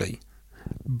naively,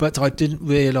 but I didn't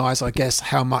realise, I guess,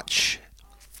 how much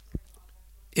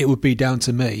it would be down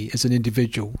to me as an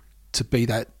individual to be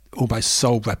that almost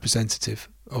sole representative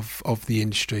of the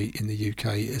industry in the UK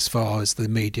as far as the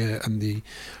media and the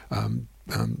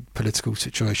political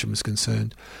situation was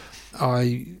concerned.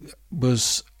 I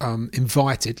was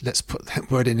invited, let's put that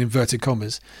word in inverted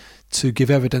commas, to give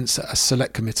evidence at a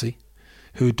select committee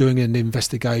who were doing an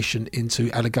investigation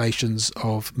into allegations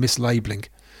of mislabelling,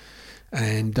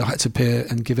 and I had to appear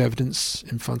and give evidence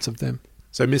in front of them.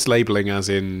 So mislabelling as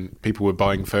in people were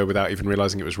buying fur without even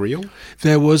realising it was real?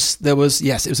 There was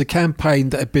yes, it was a campaign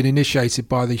that had been initiated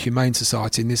by the Humane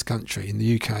Society in this country, in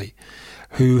the UK,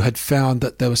 who had found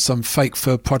that there were some fake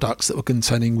fur products that were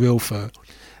containing real fur.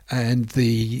 And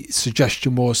the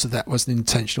suggestion was that was an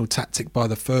intentional tactic by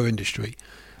the fur industry.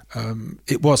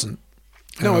 It wasn't.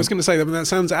 No, I was going to say, that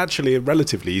sounds actually a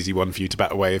relatively easy one for you to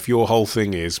bat away. If your whole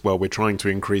thing is, well, we're trying to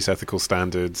increase ethical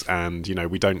standards and,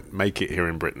 we don't make it here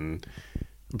in Britain.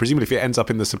 Presumably if it ends up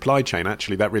in the supply chain,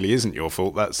 actually, that really isn't your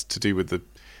fault. That's to do with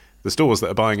the stores that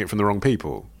are buying it from the wrong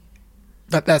people.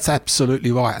 That's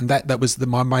absolutely right. And that was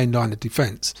my main line of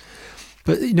defence.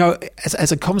 But,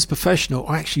 as a comms professional,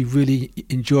 I actually really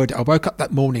enjoyed it. I woke up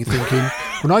that morning thinking,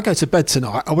 when I go to bed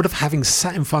tonight, I would have having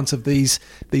sat in front of these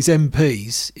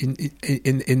MPs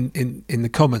in the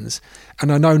Commons,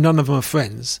 and I know none of them are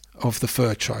friends of the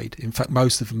fur trade. In fact,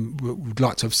 most of them would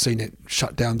like to have seen it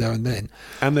shut down there and then.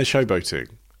 And they're showboating.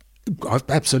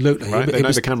 Absolutely. Right? They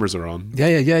know the cameras are on.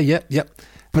 Yeah.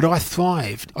 But I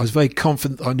thrived. I was very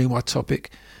confident I knew my topic.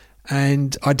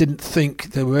 And I didn't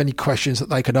think there were any questions that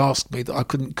they could ask me that I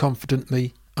couldn't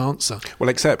confidently answer. Well,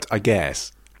 except, I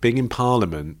guess, being in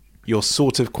Parliament, you're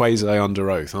sort of quasi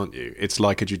under oath, aren't you? It's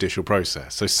like a judicial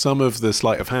process. So some of the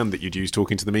sleight of hand that you'd use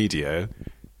talking to the media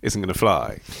isn't going to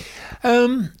fly.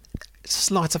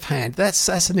 Sleight of hand, that's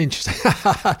an interesting...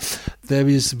 There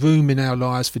is room in our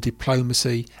lives for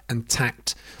diplomacy and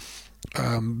tact.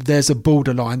 There's a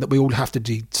borderline that we all have to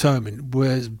determine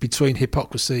between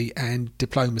hypocrisy and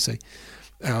diplomacy,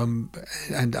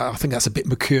 and I think that's a bit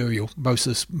mercurial. Most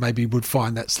of us maybe would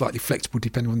find that slightly flexible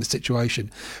depending on the situation,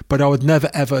 but I've never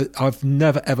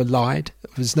ever lied.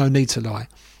 There's no need to lie.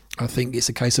 I think it's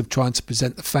a case of trying to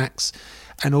present the facts.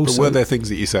 And also, but were there things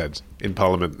that you said in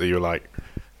Parliament that you were like,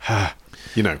 I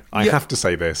have to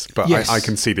say this, but yes. I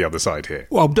can see the other side here.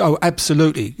 Well,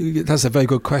 absolutely. That's a very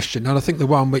good question. And I think the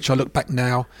one which I look back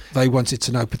now, they wanted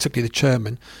to know, particularly the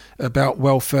chairman, about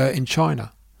welfare in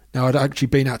China. Now, I'd actually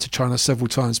been out to China several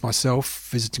times myself,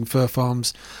 visiting fur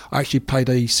farms. I actually played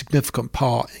a significant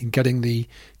part in getting the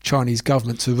Chinese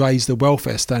government to raise the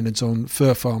welfare standards on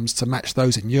fur farms to match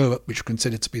those in Europe, which are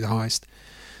considered to be the highest.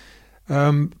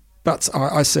 But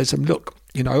I said to them, look,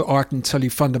 I can tell you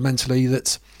fundamentally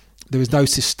that there is no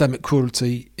systemic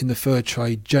cruelty in the fur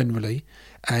trade generally,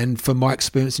 and from my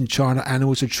experience in China,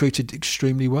 animals are treated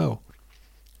extremely well.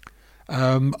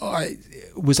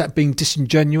 Was that being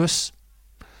disingenuous?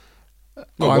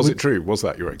 Well, was it true? Was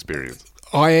that your experience?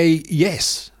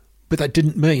 Yes, but that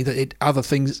didn't mean that other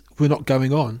things were not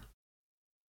going on.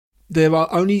 There are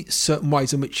only certain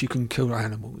ways in which you can kill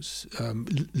animals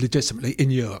legitimately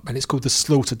in Europe, and it's called the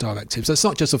slaughter directives. That's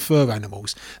not just for fur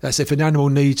animals. That's if an animal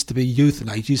needs to be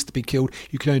euthanized, needs to be killed,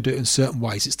 you can only do it in certain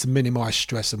ways. It's to minimise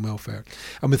stress and welfare.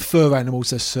 And with fur animals,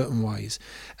 there's certain ways.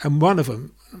 And one of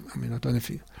them, I don't know if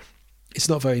it's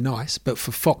not very nice, but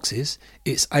for foxes,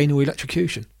 it's anal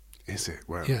electrocution. Is it?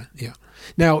 Well, yeah.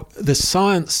 Now, the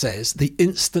science says the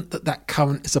instant that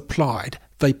current is applied,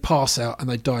 they pass out and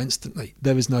they die instantly.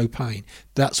 There is no pain.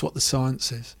 That's what the science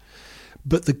says.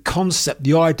 But the concept,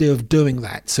 the idea of doing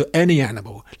that to any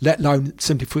animal, let alone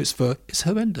simply for its fur, is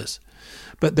horrendous.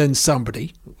 But then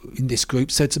somebody in this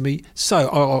group said to me,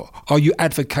 so are you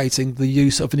advocating the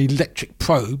use of an electric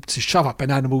probe to shove up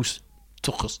an animal's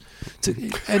tuchus, to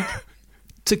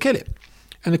kill it.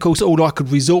 And of course, all I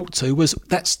could resort to was,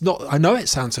 that's not, I know it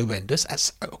sounds horrendous,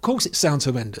 of course it sounds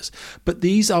horrendous, but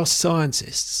these are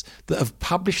scientists that have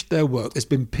published their work, that's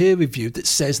been peer reviewed, that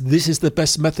says this is the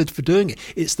best method for doing it.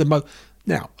 It's the most.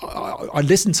 Now, I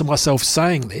listen to myself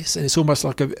saying this, and it's almost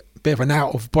like a bit of an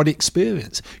out-of-body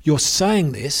experience. You're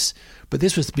saying this, but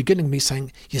this was the beginning of me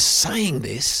saying, you're saying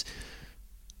this,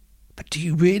 but do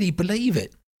you really believe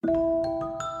it?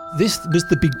 This was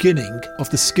the beginning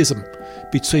of the schism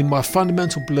between my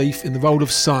fundamental belief in the role of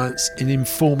science in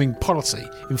informing policy,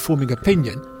 informing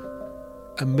opinion,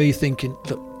 and me thinking,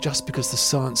 look, just because the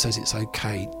science says it's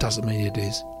okay doesn't mean it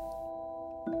is.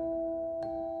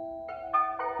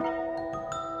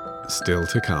 Still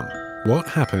to come. What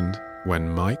happened when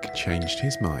Mike changed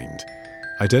his mind?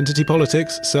 Identity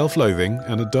politics, self-loathing,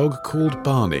 and a dog called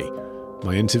Barney.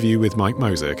 My interview with Mike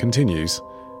Moser continues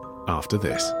after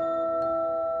this.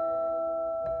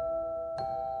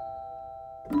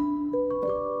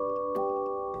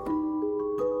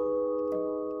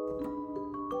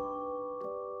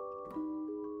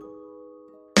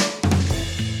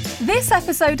 This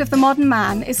episode of The Modern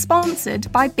Man is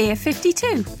sponsored by Beer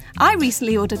 52. I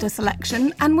recently ordered a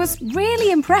selection and was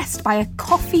really impressed by a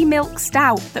coffee milk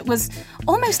stout that was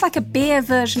almost like a beer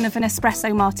version of an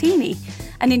espresso martini,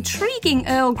 an intriguing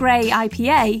Earl Grey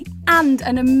IPA, and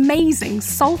an amazing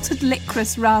salted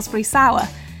licorice raspberry sour.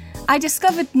 I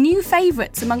discovered new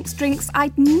favourites amongst drinks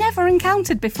I'd never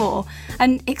encountered before,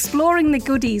 and exploring the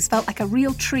goodies felt like a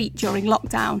real treat during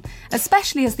lockdown,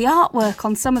 especially as the artwork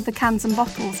on some of the cans and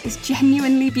bottles is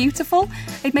genuinely beautiful.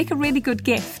 It'd make a really good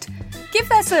gift. Give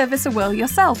their service a whirl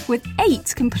yourself with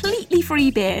 8 completely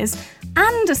free beers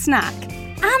and a snack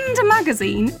and a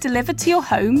magazine delivered to your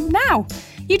home now.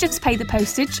 You just pay the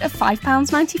postage of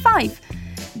 £5.95.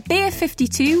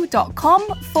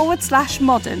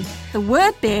 beer52.com/modern. The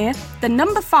word beer, the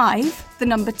number 5, the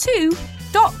number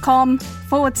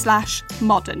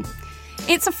 2.com/modern.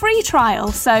 It's a free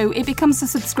trial, so it becomes a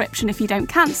subscription if you don't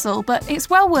cancel, but it's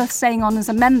well worth staying on as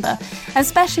a member,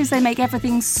 especially as they make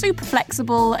everything super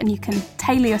flexible and you can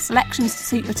tailor your selections to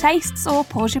suit your tastes or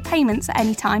pause your payments at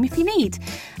any time if you need.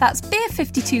 That's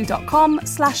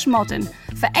beer52.com/modern.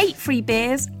 For 8 free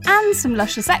beers and some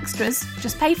luscious extras,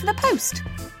 just pay for the post.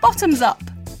 Bottoms up.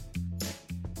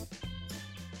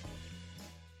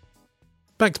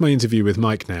 Back to my interview with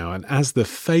Mike now, and as the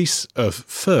face of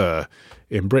fur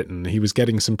in Britain, he was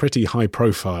getting some pretty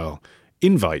high-profile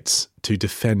invites to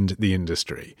defend the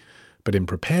industry. But in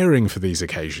preparing for these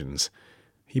occasions,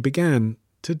 he began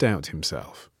to doubt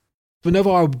himself. Whenever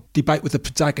I would debate with the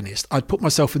protagonist, I'd put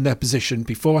myself in their position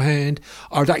beforehand.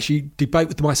 I would actually debate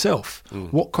with myself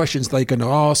what questions they're going to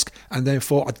ask, and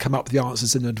therefore I'd come up with the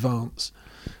answers in advance.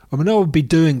 And when I would be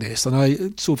doing this, and I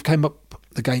sort of came up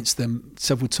against them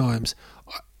several times,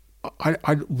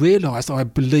 I realised I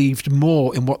believed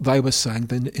more in what they were saying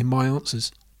than in my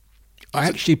answers. I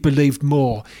actually believed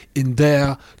more in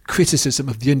their criticism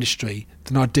of the industry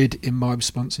than I did in my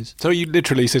responses. So are you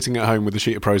literally sitting at home with a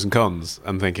sheet of pros and cons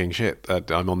and thinking, shit,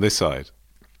 I'm on this side?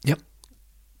 Yep.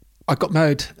 I got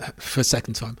married for a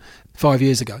second time 5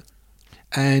 years ago.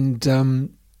 And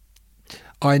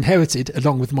I inherited,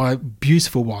 along with my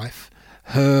beautiful wife,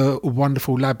 her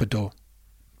wonderful Labrador,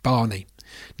 Barney.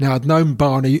 Now, I'd known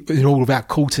Barney in all of our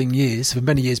courting years, for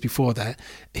many years before that.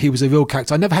 He was a real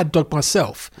character. I never had a dog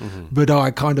myself, but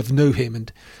I kind of knew him.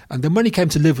 And then when he came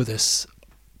to live with us,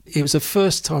 it was the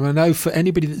first time, I know for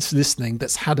anybody that's listening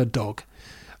that's had a dog,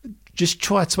 just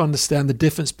try to understand the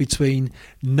difference between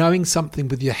knowing something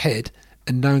with your head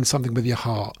and knowing something with your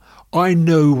heart. I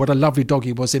knew what a lovely dog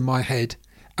he was in my head,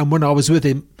 and when I was with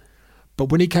him, but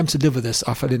when he came to live with us,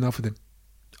 I fell in love with him.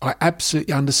 I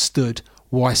absolutely understood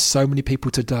why so many people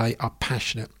today are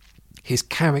passionate. His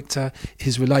character,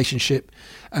 his relationship.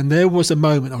 And there was a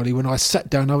moment, Ollie, when I sat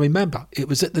down, I remember, it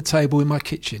was at the table in my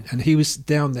kitchen and he was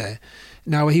down there.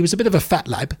 Now, he was a bit of a fat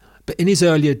lab, but in his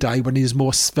earlier day, when he was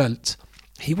more svelte,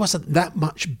 he wasn't that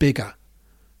much bigger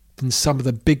than some of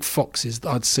the big foxes that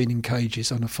I'd seen in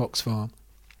cages on a fox farm.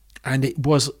 And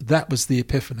that was the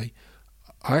epiphany.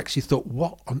 I actually thought,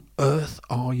 what on earth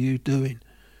are you doing?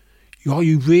 Are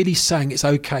you really saying it's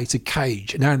okay to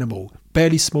cage an animal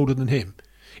barely smaller than him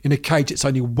in a cage that's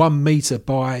only 1 metre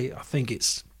by, I think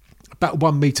it's about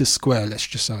 1 metre square, let's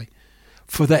just say,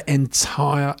 for their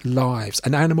entire lives?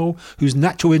 An animal whose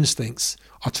natural instincts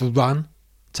are to run,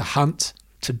 to hunt,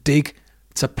 to dig,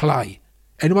 to play.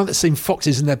 Anyone that's seen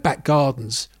foxes in their back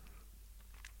gardens,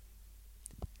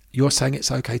 you're saying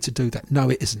it's okay to do that?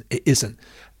 No, it isn't. It isn't.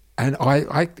 And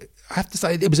I have to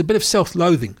say, it was a bit of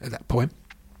self-loathing at that point.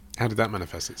 How did that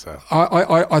manifest itself?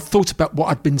 I thought about what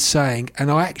I'd been saying,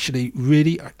 and I actually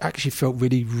felt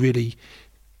really,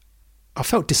 I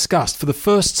felt disgust. For the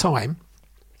first time,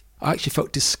 I actually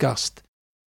felt disgust.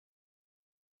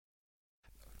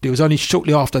 It was only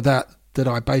shortly after that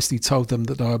I basically told them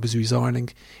that I was resigning.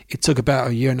 It took about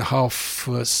a year and a half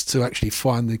for us to actually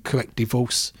find the correct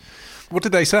divorce. What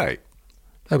did they say?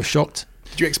 They were shocked.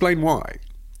 Did you explain why?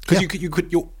 Because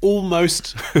you're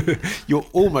almost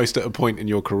at a point in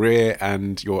your career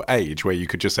and your age where you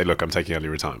could just say, look, I'm taking early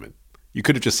retirement. You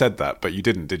could have just said that, but you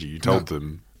didn't, did you? You told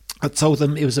them. I told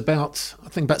them it was about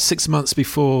 6 months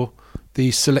before the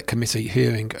select committee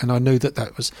hearing, and I knew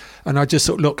that was, and I just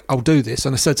thought, look, I'll do this.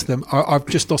 And I said to them, I've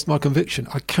just lost my conviction.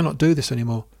 I cannot do this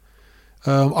anymore.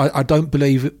 I don't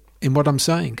believe in what I'm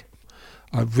saying.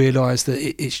 I realised that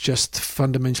it's just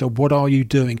fundamental. What are you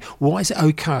doing? Why is it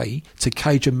okay to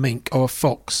cage a mink or a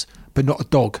fox, but not a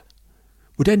dog?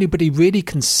 Would anybody really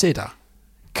consider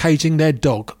caging their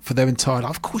dog for their entire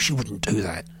life? Of course you wouldn't do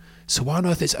that. So why on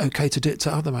earth is it okay to do it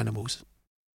to other animals?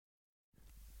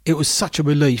 It was such a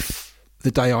relief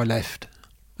the day I left.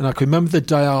 And I can remember the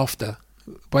day after,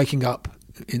 waking up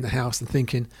in the house and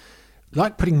thinking,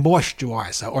 like putting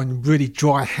moisturiser on really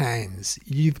dry hands.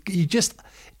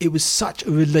 It was such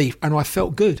a relief, and I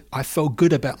felt good. I felt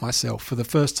good about myself for the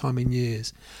first time in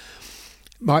years.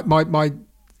 My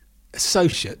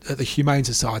associate at the Humane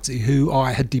Society, who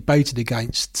I had debated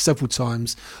against several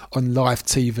times on live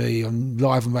TV, on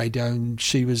live and radio, and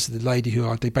she was the lady who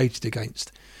I debated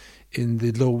against in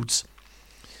the Lords.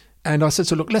 And I said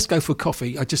to her, look, let's go for a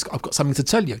coffee. I've got something to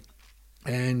tell you.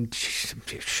 And she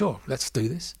said, sure, let's do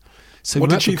this. So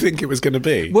what did she think it was going to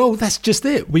be? Well, that's just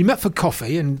it. We met for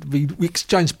coffee and we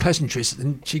exchanged pleasantries,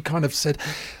 and she kind of said,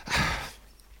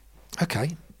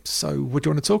 okay, so what do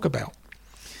you want to talk about?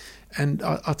 And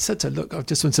I said to her, look, I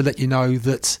just want to let you know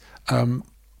that I'm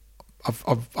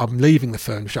leaving the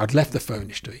fur industry. I'd left the fur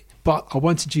industry, but I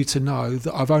wanted you to know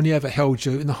that I've only ever held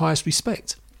you in the highest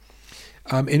respect.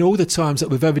 In all the times that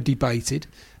we've ever debated,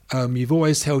 you've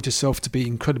always held yourself to be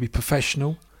incredibly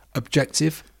professional,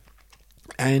 objective,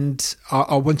 and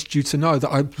I wanted you to know that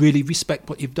I really respect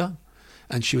what you've done.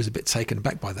 And she was a bit taken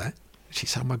aback by that. She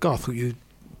said, oh my God, I thought you'd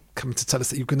come to tell us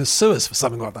that you're going to sue us for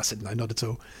something like that. I said, no, not at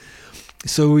all.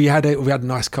 So we had a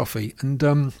nice coffee,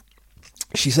 and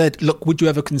she said, look, would you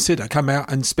ever consider come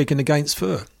out and speaking against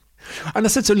fur? And I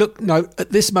said to her, look, no,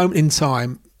 at this moment in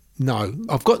time, no.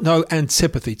 I've got no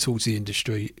antipathy towards the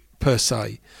industry per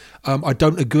se. I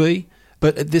don't agree.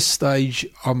 But at this stage,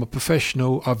 I'm a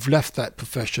professional. I've left that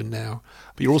profession now.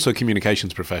 But you're also a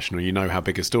communications professional. You know how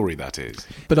big a story that is.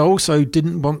 But I also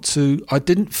didn't want to. I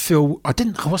didn't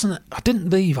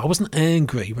leave. I wasn't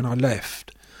angry when I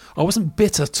left. I wasn't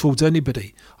bitter towards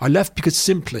anybody. I left because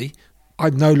simply I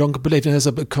no longer believed in. As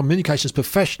a communications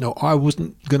professional, I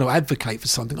wasn't going to advocate for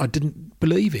something I didn't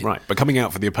believe in. Right, but coming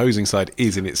out for the opposing side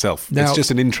is in itself, it's just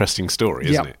an interesting story,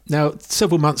 isn't it? Now,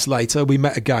 several months later, we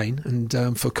met again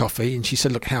and for coffee, and she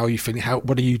said, look, how are you feeling?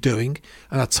 What are you doing?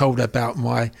 And I told her about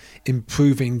my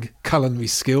improving culinary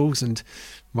skills and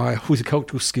my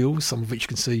horticultural skills, some of which you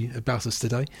can see about us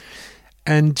today.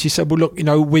 And she said, well, look,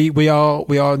 we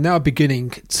are now beginning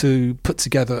to put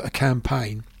together a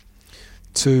campaign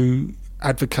to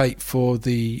advocate for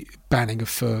the banning of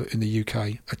fur in the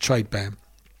UK, a trade ban.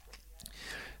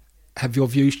 Have your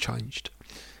views changed?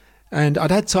 And I'd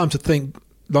had time to think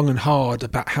long and hard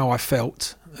about how I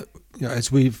felt,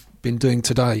 as we've been doing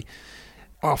today.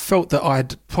 I felt that I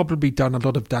had probably done a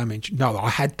lot of damage. No, I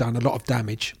had done a lot of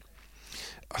damage.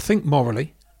 I think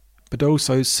morally, but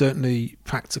also certainly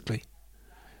practically.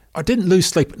 I didn't lose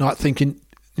sleep at night thinking,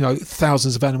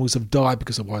 thousands of animals have died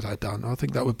because of what I'd done. I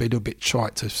think that would be a little bit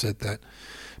trite to have said that.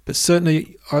 But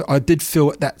certainly I did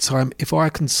feel at that time, if I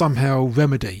can somehow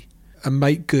remedy and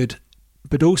make good,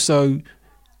 but also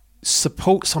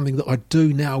support something that I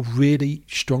do now really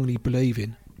strongly believe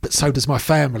in, but so does my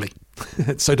family,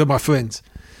 so do my friends.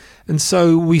 And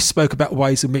so we spoke about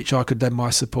ways in which I could lend my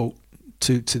support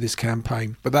to this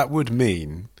campaign. But that would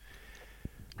mean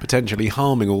potentially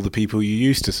harming all the people you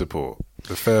used to support.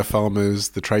 The fur farmers,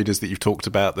 the traders that you've talked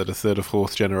about that are third or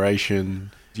fourth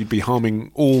generation. You'd be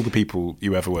harming all the people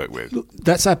you ever work with. Look,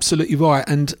 that's absolutely right.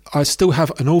 And I still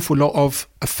have an awful lot of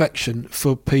affection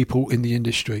for people in the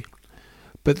industry.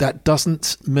 But that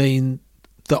doesn't mean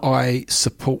that I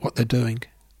support what they're doing.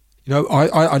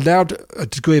 I allowed a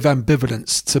degree of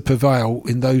ambivalence to prevail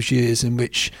in those years in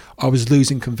which I was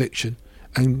losing conviction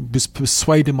and was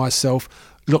persuading myself,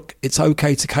 look, it's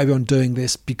okay to carry on doing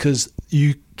this because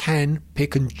you can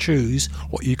pick and choose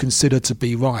what you consider to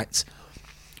be right.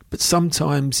 But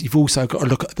sometimes you've also got to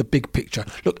look at the big picture.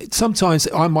 Look, sometimes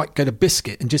I might get a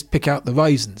biscuit and just pick out the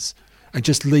raisins and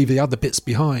just leave the other bits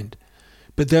behind.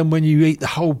 But then when you eat the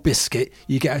whole biscuit,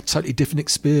 you get a totally different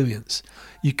experience.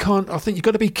 I think you've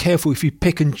got to be careful if you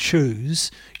pick and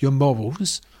choose your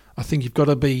morals. I think you've got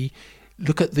to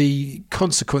look at the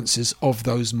consequences of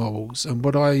those morals. And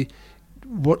what I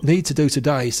need to do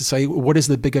today is to say, what is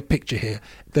the bigger picture here?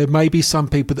 There may be some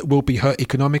people that will be hurt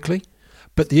economically,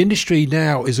 but the industry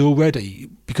now is already,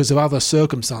 because of other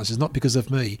circumstances, not because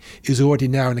of me, is already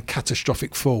now in a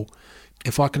catastrophic fall.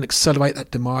 If I can accelerate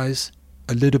that demise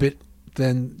a little bit,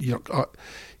 then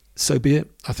so be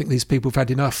it. I think these people have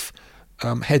had enough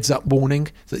heads-up warning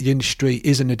that the industry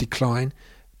is in a decline,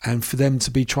 and for them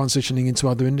to be transitioning into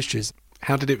other industries.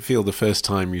 How did it feel the first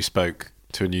time you spoke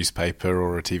to a newspaper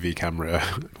or a TV camera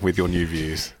with your new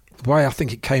views? The way I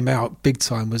think it came out big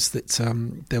time was that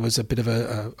there was a bit of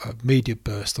a media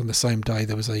burst on the same day.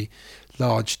 There was a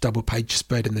large double-page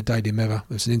spread in the Daily Mirror.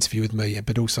 There was an interview with me,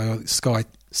 but also Sky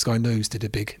News did a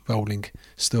big rolling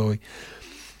story.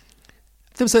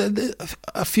 There was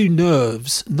a few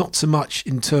nerves, not so much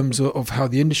in terms of how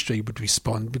the industry would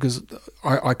respond, because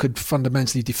I could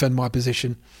fundamentally defend my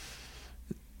position.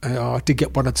 I did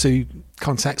get one or two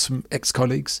contacts from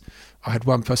ex-colleagues. I had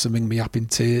one person ring me up in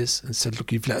tears and said,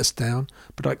 look, you've let us down.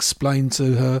 But I explained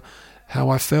to her how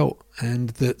I felt, and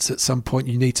that at some point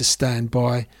you need to stand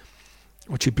by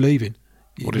what you believe in.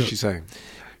 What did she say?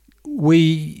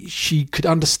 She could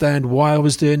understand why I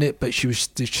was doing it, but she was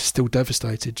still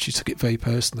devastated. She took it very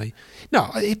personally. No,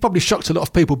 it probably shocked a lot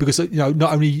of people because,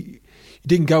 not only you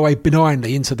didn't go away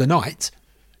benignly into the night,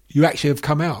 you actually have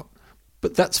come out.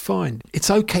 But that's fine.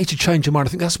 It's okay to change your mind. I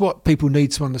think that's what people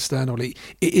need to understand, Ollie.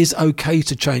 It is okay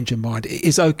to change your mind. It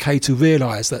is okay to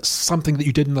realise that something that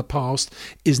you did in the past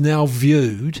is now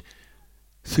viewed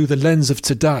through the lens of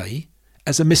today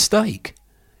as a mistake,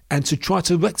 and to try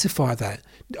to rectify that.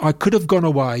 I could have gone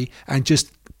away and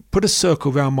just put a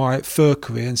circle around my fur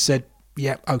career and said,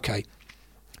 yeah, okay,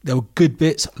 there were good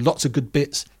bits, lots of good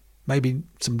bits, maybe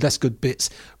some less good bits.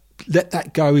 Let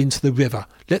that go into the river.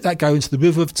 Let that go into the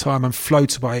river of time and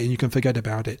float away, and you can forget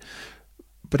about it.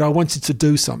 But I wanted to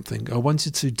do something. I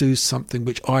wanted to do something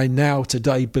which I now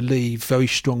today believe very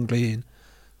strongly in.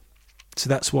 So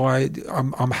that's why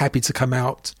I'm happy to come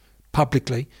out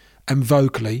publicly and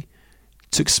vocally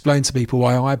to explain to people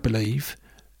why I believe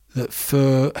that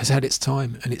fur has had its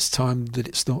time, and it's time that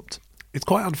it stopped. It's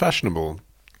quite unfashionable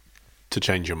to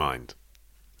change your mind.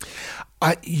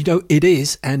 It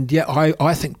is, and yet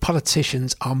I think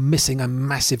politicians are missing a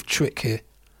massive trick here.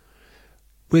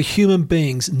 We're human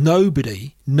beings.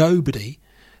 Nobody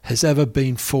has ever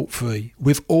been fault-free.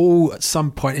 We've all, at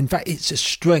some point, in fact, it's a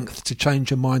strength to change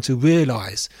your mind, to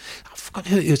realise. I forgot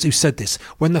who said this.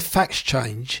 When the facts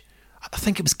change, I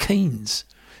think it was Keynes.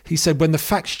 He said, when the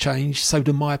facts change, so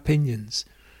do my opinions.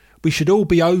 We should all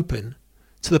be open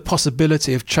to the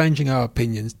possibility of changing our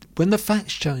opinions when the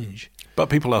facts change. But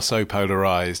people are so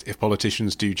polarised. If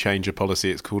politicians do change a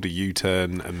policy, it's called a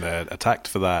U-turn, and they're attacked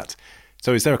for that.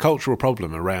 So is there a cultural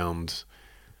problem around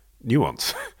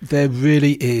nuance? There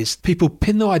really is. People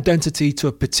pin their identity to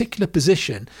a particular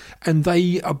position, and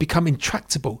they become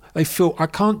intractable. They feel, I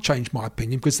can't change my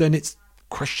opinion because then it's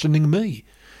questioning me.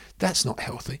 That's not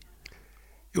healthy.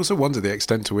 You also wonder the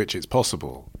extent to which it's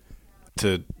possible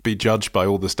to be judged by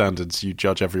all the standards you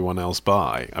judge everyone else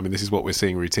by. I mean, this is what we're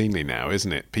seeing routinely now,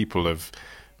 isn't it? People of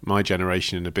my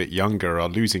generation and a bit younger are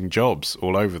losing jobs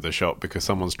all over the shop because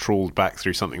someone's trawled back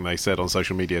through something they said on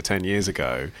social media 10 years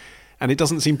ago. And it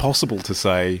doesn't seem possible to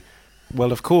say,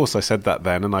 well, of course I said that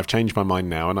then and I've changed my mind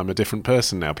now and I'm a different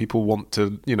person now. People want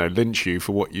to, lynch you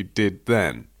for what you did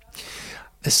then.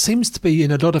 There seems to be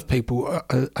in a lot of people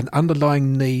an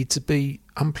underlying need to be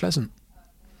unpleasant.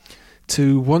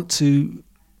 To want to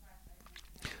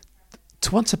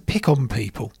pick on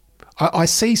people. I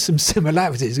see some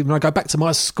similarities when I go back to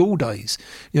my school days.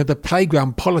 The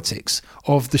playground politics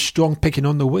of the strong picking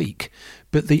on the weak,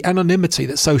 but the anonymity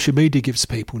that social media gives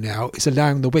people now is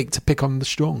allowing the weak to pick on the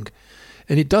strong,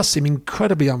 and it does seem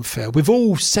incredibly unfair. We've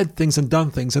all said things and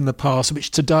done things in the past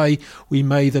which today we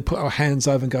may either put our hands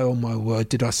over and go, "Oh my word,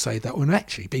 did I say that?" or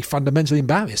actually be fundamentally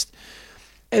embarrassed.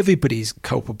 Everybody's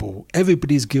culpable,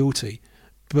 everybody's guilty,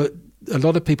 but a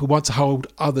lot of people want to hold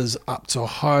others up to a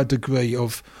higher degree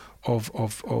of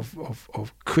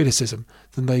criticism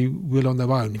than they will on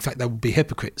their own. In fact, they would be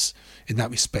hypocrites in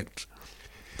that respect.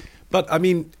 But, I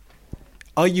mean,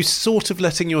 are you sort of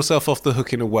letting yourself off the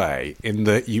hook in a way, in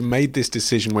that you made this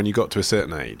decision when you got to a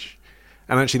certain age?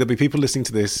 And actually, there'll be people listening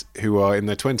to this who are in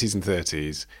their 20s and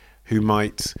 30s who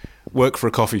might work for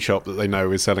a coffee shop that they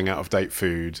know is selling out-of-date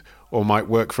food, or might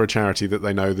work for a charity that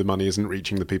they know the money isn't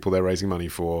reaching the people they're raising money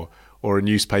for, or a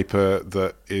newspaper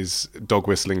that is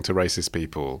dog-whistling to racist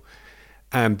people.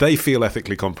 And they feel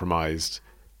ethically compromised,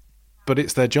 but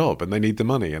it's their job and they need the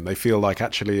money, and they feel like,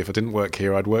 actually, if I didn't work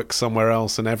here, I'd work somewhere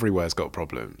else, and everywhere's got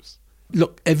problems.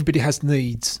 Look, everybody has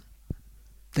needs.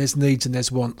 There's needs and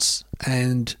there's wants.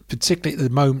 And particularly at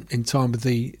the moment in time with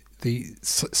the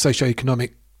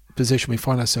socio-economic position we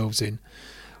find ourselves in,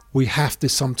 we have to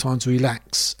sometimes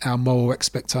relax our moral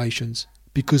expectations,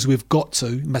 because we've got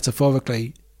to,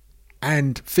 metaphorically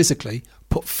and physically,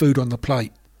 put food on the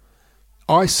plate.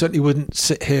 I certainly wouldn't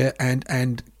sit here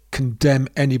and condemn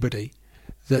anybody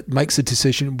that makes a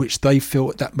decision which they feel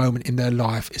at that moment in their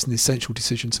life is an essential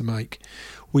decision to make.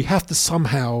 We have to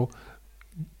somehow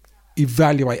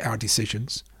evaluate our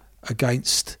decisions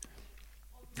against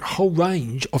a whole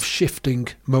range of shifting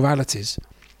moralities,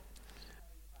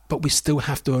 but we still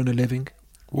have to earn a living.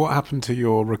 What happened to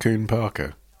your raccoon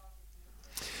parka?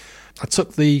 I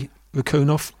took the raccoon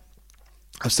off.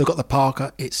 I've still got the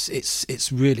parka. It's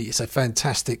a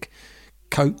fantastic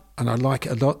coat, and I like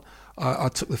it a lot. I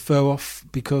took the fur off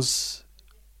because,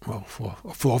 well,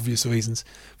 for obvious reasons.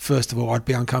 First of all, I'd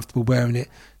be uncomfortable wearing it.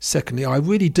 Secondly, I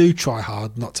really do try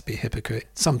hard not to be a hypocrite.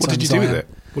 Sometimes what did you do with it?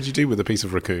 What did you do with the piece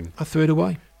of raccoon? I threw it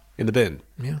away. In the bin?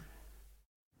 Yeah.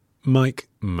 Mike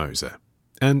Moser.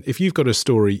 And if you've got a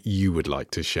story you would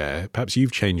like to share, perhaps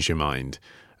you've changed your mind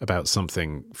about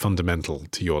something fundamental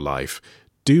to your life,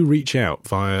 do reach out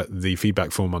via the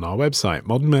feedback form on our website,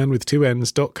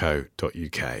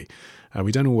 modernmanwith2ns.co.uk.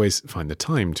 We don't always find the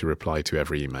time to reply to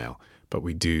every email, but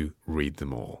we do read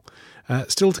them all.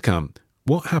 Still to come,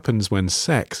 what happens when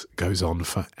sex goes on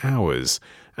for hours?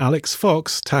 Alex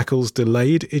Fox tackles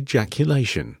delayed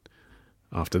ejaculation.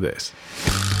 After this.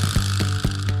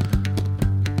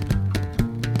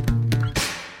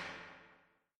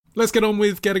 Let's get on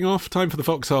with getting off. Time for the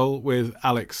Foxhole with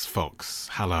Alex Fox.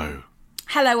 Hello.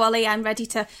 Hello, Ollie. I'm ready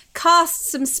to cast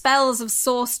some spells of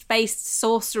source-based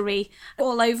sorcery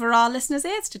all over our listeners'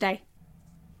 ears today.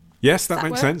 Yes, that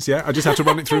makes sense. Yeah, I just had to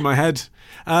run it through my head.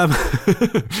 I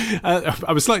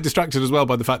was slightly distracted as well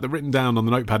by the fact that written down on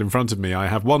the notepad in front of me, I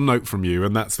have one note from you,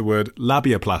 and that's the word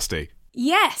labiaplasty.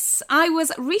 Yes, I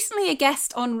was recently a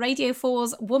guest on Radio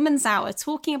 4's Woman's Hour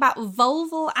talking about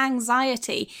vulval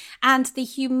anxiety and the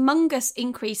humongous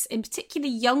increase in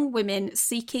particularly young women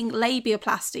seeking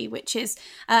labiaplasty, which is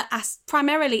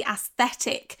primarily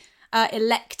aesthetic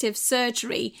elective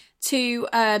surgery to,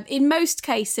 in most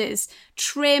cases,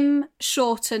 trim,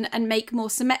 shorten and make more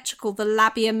symmetrical the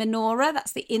labia minora.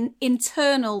 That's the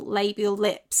internal labial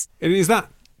lips. And is that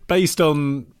based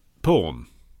on porn?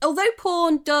 Although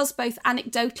porn does both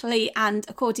anecdotally and,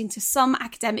 according to some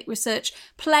academic research,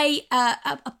 play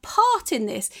a part in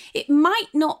this, it might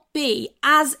not be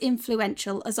as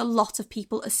influential as a lot of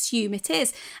people assume it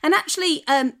is. And actually,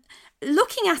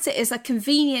 looking at it as a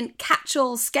convenient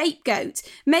catch-all scapegoat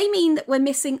may mean that we're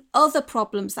missing other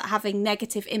problems that are having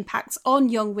negative impacts on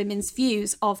young women's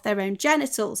views of their own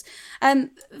genitals.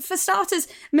 For starters,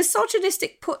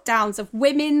 misogynistic put-downs of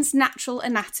women's natural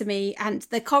anatomy and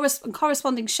the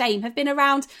corresponding shame have been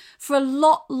around for a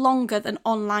lot longer than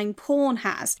online porn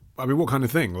has. I mean, what kind of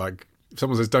thing? Like, if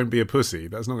someone says, don't be a pussy,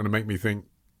 that's not going to make me think,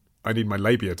 I need my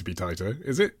labia to be tighter,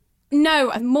 is it?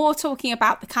 No, I'm more talking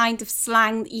about the kind of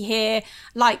slang that you hear,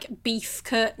 like beef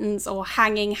curtains or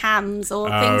hanging hams or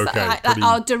things that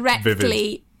are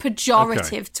directly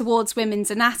pejorative towards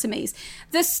women's anatomies.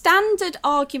 The standard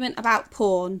argument about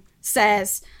porn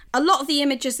says a lot of the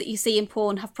images that you see in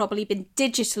porn have probably been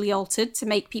digitally altered to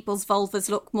make people's vulvas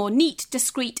look more neat,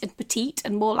 discreet and petite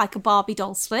and more like a Barbie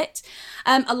doll slit.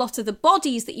 A lot of the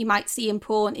bodies that you might see in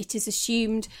porn, it is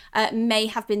assumed, may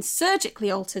have been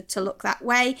surgically altered to look that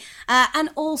way. And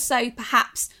also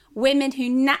perhaps women who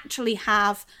naturally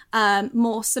have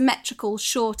more symmetrical,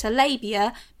 shorter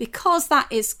labia, because that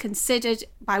is considered,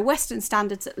 by Western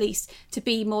standards at least, to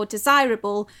be more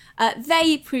desirable,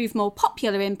 they prove more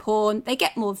popular in porn, they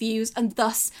get more views, and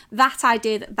thus that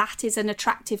idea that that is an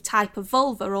attractive type of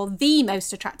vulva, or the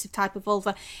most attractive type of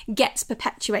vulva, gets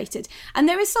perpetuated. And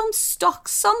there is some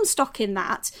stock in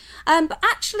that. But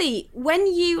actually, when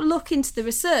you look into the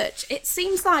research, it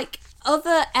seems like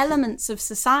other elements of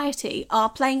society are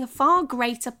playing a far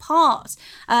greater part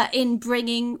in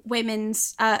bringing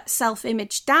women's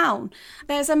self-image down.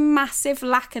 There's a massive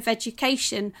lack of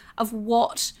education of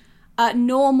what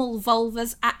normal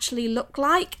vulvas actually look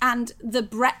like and the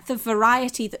breadth of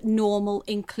variety that normal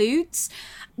includes.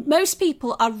 Most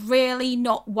people are really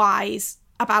not wise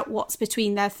about what's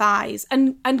between their thighs.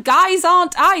 And guys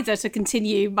aren't either, to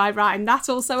continue my rhyme. That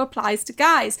also applies to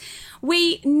guys.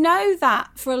 We know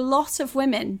that for a lot of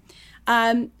women,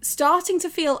 starting to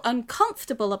feel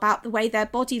uncomfortable about the way their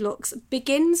body looks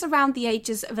begins around the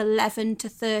ages of 11 to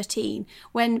 13,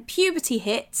 when puberty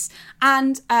hits,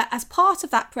 and as part of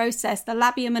that process, the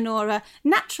labia minora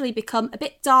naturally become a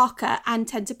bit darker and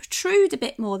tend to protrude a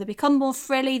bit more. They become more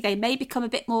frilly, they may become a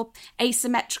bit more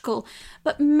asymmetrical,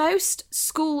 but most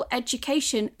school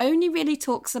education only really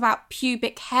talks about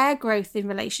pubic hair growth in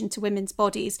relation to women's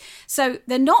bodies. So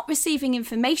they're not receiving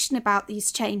information about these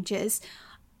changes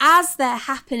as they're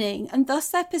happening, and thus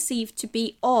they're perceived to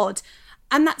be odd.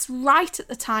 And that's right at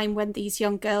the time when these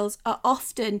young girls are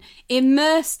often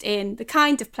immersed in the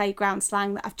kind of playground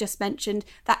slang that I've just mentioned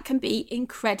that can be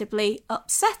incredibly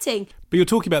upsetting. But you're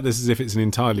talking about this as if it's an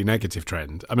entirely negative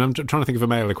trend. I mean, I'm trying to think of a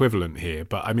male equivalent here,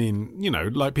 but I mean, you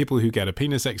know, like people who get a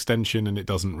penis extension and it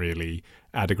doesn't really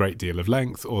add a great deal of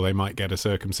length, or they might get a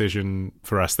circumcision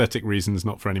for aesthetic reasons,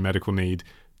 not for any medical need.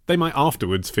 They might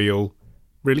afterwards feel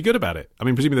really good about it. I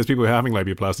mean, presumably there's people who are having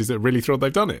labiaplasties that are really thrilled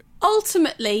they've done it.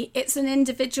 Ultimately, it's an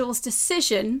individual's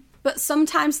decision, but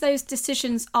sometimes those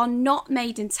decisions are not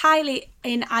made entirely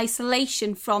in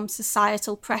isolation from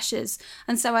societal pressures.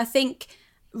 And so I think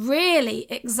really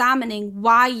examining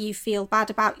why you feel bad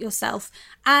about yourself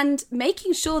and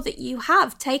making sure that you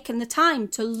have taken the time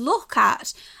to look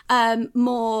at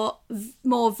more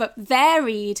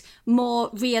varied, more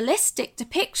realistic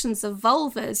depictions of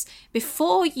vulvas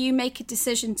before you make a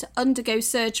decision to undergo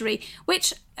surgery,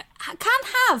 which can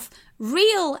have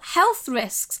real health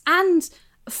risks and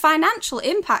financial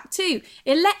impact too.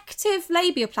 Elective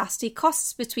labiaplasty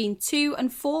costs between £2,000 and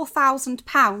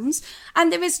 £4,000,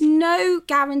 and there is no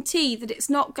guarantee that it's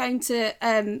not going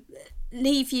to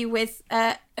leave you with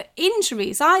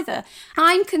injuries either.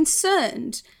 I'm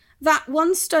concerned that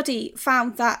one study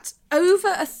found that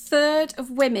over a third of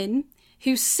women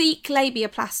who seek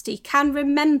labiaplasty can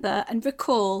remember and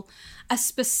recall a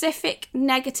specific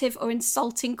negative or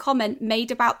insulting comment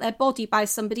made about their body by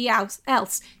somebody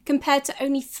else, compared to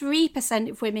only 3%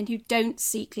 of women who don't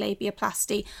seek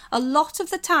labiaplasty. A lot of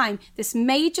the time, this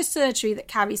major surgery that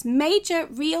carries major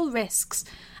real risks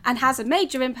and has a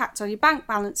major impact on your bank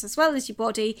balance as well as your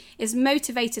body is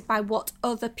motivated by what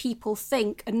other people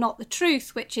think and not the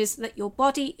truth, which is that your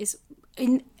body is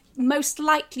most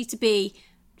likely to be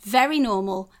very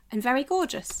normal and very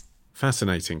gorgeous.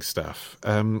 Fascinating stuff.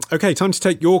 OK, time to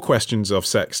take your questions of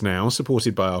sex now,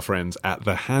 supported by our friends at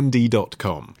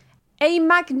thehandy.com. A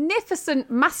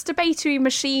magnificent masturbatory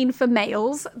machine for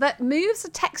males that moves a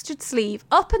textured sleeve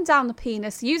up and down the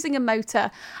penis using a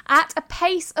motor at a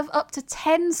pace of up to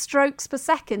 10 strokes per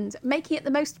second, making it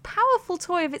the most powerful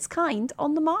toy of its kind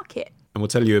on the market. And we'll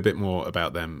tell you a bit more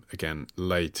about them again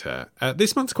later.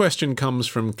 This month's question comes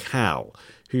from Cal,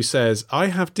 who says, I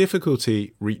have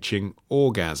difficulty reaching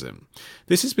orgasm.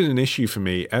 This has been an issue for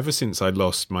me ever since I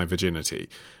lost my virginity.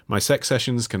 My sex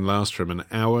sessions can last from an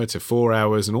hour to 4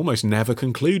 hours and almost never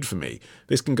conclude for me.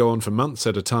 This can go on for months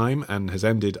at a time and has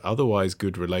ended otherwise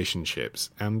good relationships.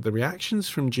 And the reactions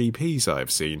from GPs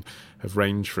I've seen have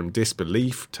ranged from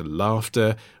disbelief to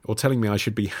laughter, or telling me I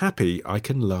should be happy I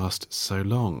can last so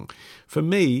long. For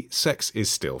me, sex is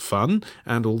still fun,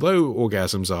 and although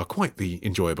orgasms are quite the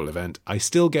enjoyable event, I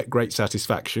still get great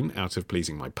satisfaction out of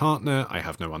pleasing my partner, I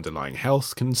have no underlying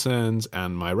health concerns,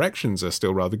 and my erections are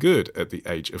still rather good at the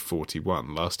age of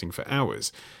 41, lasting for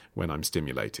hours when I'm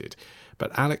stimulated.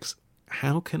 But Alex,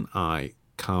 how can I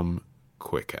come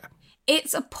quicker?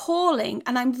 It's appalling,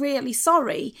 and I'm really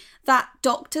sorry that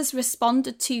doctors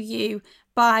responded to you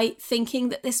by thinking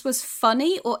that this was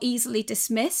funny or easily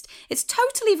dismissed. It's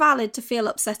totally valid to feel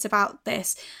upset about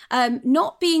this.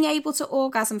 Not being able to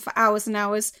orgasm for hours and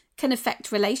hours can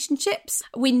affect relationships.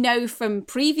 We know from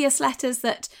previous letters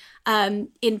that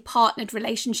in partnered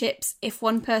relationships, if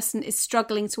one person is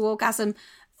struggling to orgasm,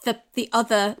 the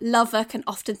other lover can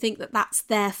often think that that's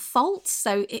their fault.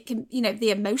 So it can,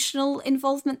 the emotional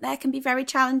involvement there can be very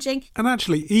challenging. And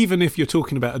actually, even if you're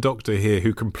talking about a doctor here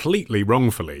who completely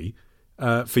wrongfully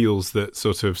feels that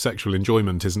sort of sexual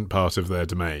enjoyment isn't part of their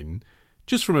domain,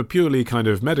 just from a purely kind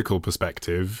of medical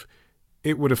perspective,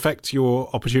 it would affect your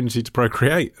opportunity to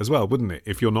procreate as well, wouldn't it?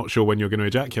 If you're not sure when you're going to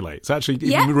ejaculate. So actually,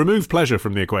 if you remove pleasure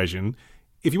from the equation,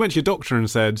 if you went to your doctor and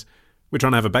said, we're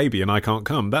trying to have a baby and I can't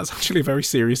come, that's actually a very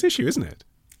serious issue, isn't it?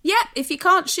 Yeah, if you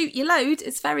can't shoot your load,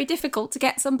 it's very difficult to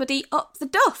get somebody up the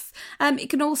duff. It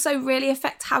can also really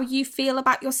affect how you feel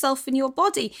about yourself and your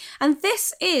body. And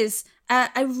this is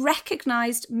a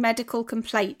recognised medical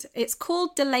complaint. It's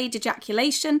called delayed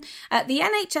ejaculation. The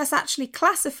NHS actually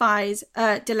classifies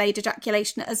delayed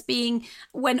ejaculation as being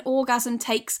when orgasm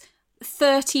takes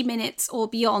 30 minutes or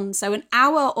beyond. So an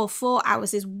hour or 4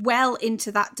 hours is well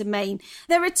into that domain.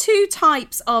 There are two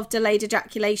types of delayed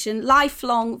ejaculation,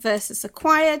 lifelong versus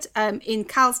acquired. In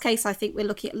Cal's case, I think we're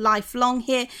looking at lifelong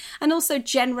here, and also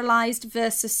generalised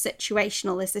versus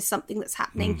situational. Is this something that's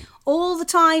happening all the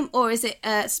time, or is it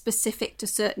specific to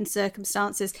certain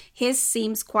circumstances? His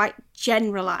seems quite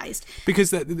generalised.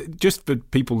 Because just for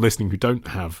people listening who don't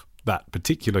have that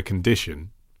particular condition,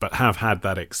 but have had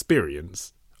that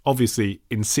experience, obviously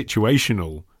in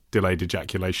situational delayed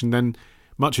ejaculation, then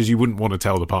much as you wouldn't want to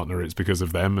tell the partner it's because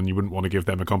of them and you wouldn't want to give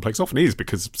them a complex, often is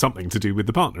because something to do with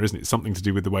the partner, isn't it? Something to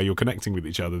do with the way you're connecting with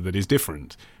each other that is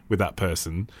different with that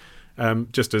person.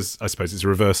 Just as I suppose it's a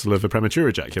reversal of a premature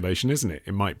ejaculation, isn't it?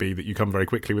 It might be that you come very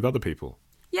quickly with other people.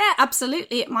 Yeah,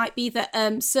 absolutely. It might be that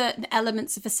certain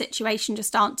elements of a situation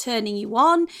just aren't turning you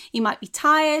on. You might be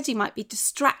tired, you might be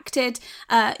distracted,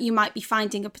 you might be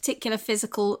finding a particular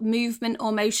physical movement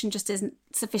or motion just isn't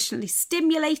sufficiently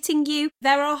stimulating you.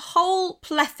 There are a whole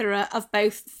plethora of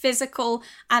both physical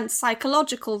and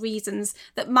psychological reasons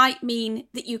that might mean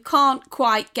that you can't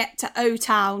quite get to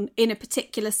O-Town in a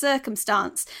particular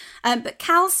circumstance. But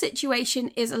Cal's situation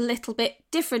is a little bit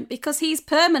different because he's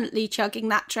permanently chugging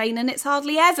that train and it's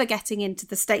hardly ever getting into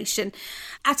the station.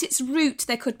 At its root,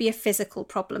 there could be a physical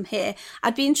problem here.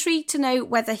 I'd be intrigued to know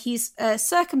whether he's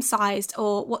circumcised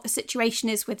or what the situation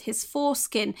is with his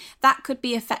foreskin. That could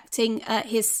be affecting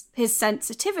his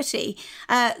sensitivity.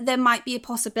 There might be a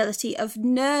possibility of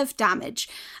nerve damage.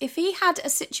 If he had a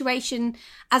situation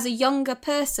as a younger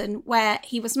person where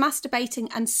he was masturbating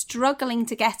and struggling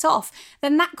to get off,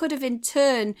 then that could have in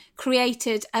turn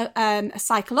created a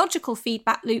psychological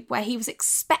feedback loop where he was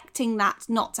expecting that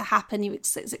not to happen. He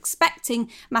was expecting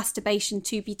masturbation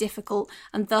to be difficult,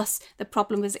 and thus the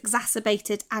problem was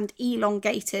exacerbated and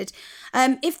elongated.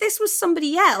 If this was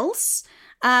somebody else,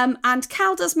 and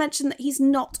Cal does mention that he's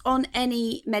not on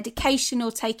any medication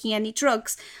or taking any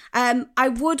drugs, I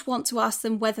would want to ask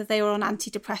them whether they are on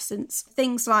antidepressants.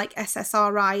 Things like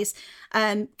SSRIs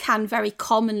can very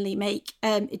commonly make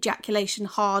ejaculation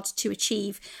hard to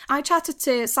achieve. I chatted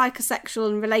to psychosexual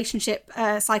and relationship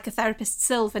psychotherapist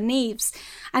Silver Neves,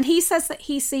 and he says that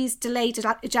he sees delayed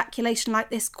ejaculation like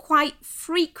this quite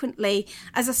frequently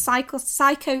as a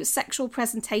psychosexual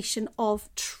presentation of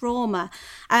trauma.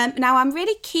 Now, I'm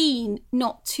really keen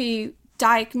not to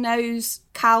diagnose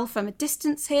Cal from a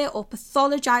distance here or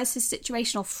pathologise his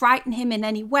situation or frighten him in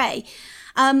any way.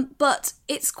 But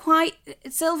it's quite...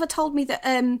 Silver told me that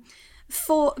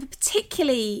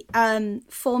particularly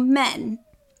for men,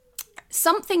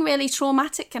 something really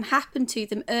traumatic can happen to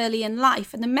them early in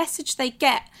life, and the message they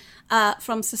get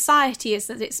from society is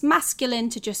that it's masculine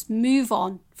to just move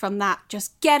on from that,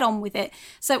 just get on with it.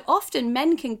 So often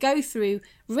men can go through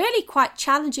really quite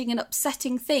challenging and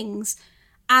upsetting things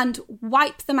and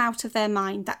wipe them out of their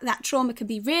mind. That trauma can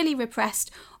be really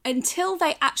repressed. Until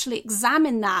they actually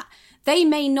examine that, they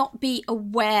may not be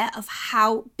aware of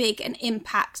how big an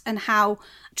impact and how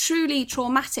truly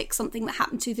traumatic something that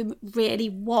happened to them really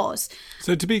was.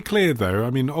 So to be clear, though, I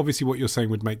mean, obviously what you're saying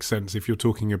would make sense if you're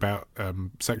talking about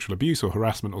sexual abuse or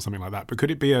harassment or something like that, but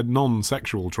could it be a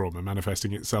non-sexual trauma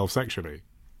manifesting itself sexually?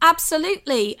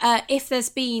 Absolutely. If there's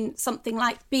been something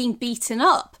like being beaten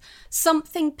up,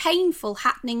 something painful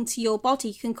happening to your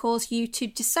body can cause you to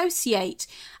dissociate.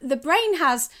 The brain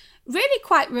has really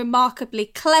quite remarkably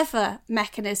clever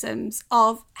mechanisms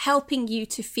of helping you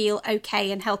to feel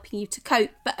okay and helping you to cope.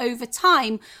 But over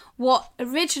time, what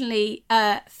originally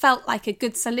felt like a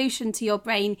good solution to your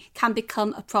brain can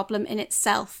become a problem in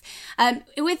itself.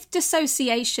 With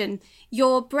dissociation,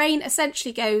 your brain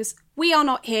essentially goes, we are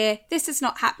not here, this is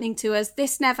not happening to us,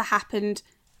 this never happened.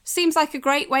 Seems like a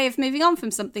great way of moving on from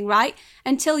something, right?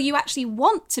 Until you actually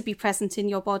want to be present in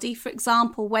your body, for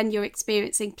example, when you're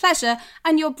experiencing pleasure,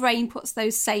 and your brain puts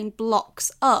those same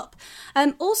blocks up.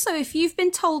 Also, if you've been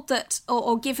told that,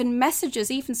 or given messages,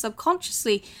 even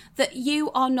subconsciously, that you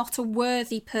are not a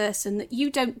worthy person, that you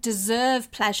don't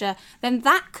deserve pleasure, then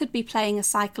that could be playing a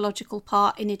psychological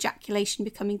part in ejaculation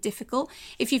becoming difficult.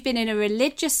 If you've been in a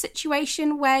religious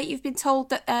situation where you've been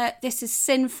told that this is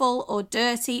sinful or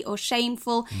dirty or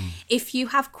shameful, if you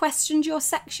have questioned your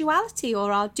sexuality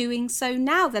or are doing so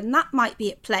now, then that might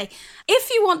be at play. If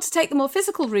you want to take the more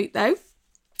physical route, though,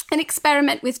 and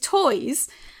experiment with toys,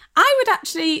 I would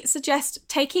actually suggest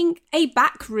taking a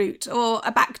back route or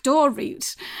a backdoor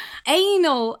route.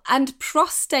 Anal and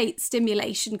prostate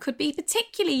stimulation could be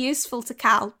particularly useful to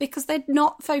Cal because they're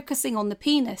not focusing on the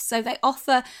penis. So they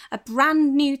offer a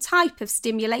brand new type of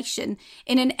stimulation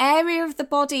in an area of the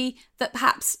body that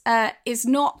perhaps is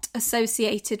not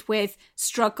associated with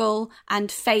struggle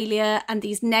and failure and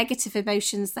these negative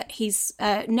emotions that he's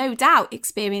no doubt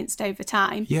experienced over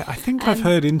time. Yeah, I think I've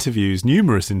heard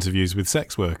numerous interviews with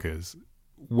sex workers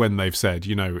when they've said,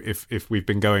 if we've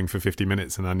been going for 50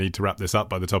 minutes and I need to wrap this up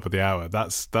by the top of the hour,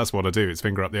 that's what I do. It's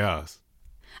finger up the arse.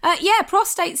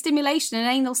 Prostate stimulation and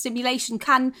anal stimulation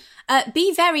can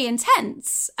be very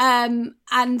intense.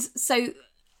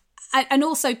 And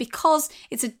also because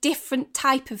it's a different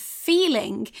type of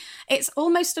feeling, it's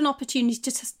almost an opportunity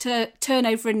to turn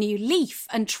over a new leaf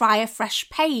and try a fresh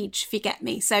page, if you get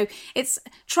me. So it's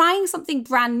trying something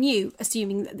brand new,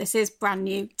 assuming that this is brand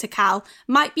new to Cal,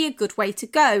 might be a good way to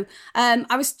go.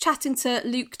 I was chatting to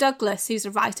Luke Douglas, who's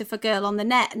a writer for Girl on the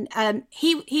Net, and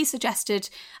he suggested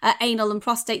anal and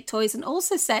prostate toys and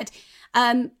also said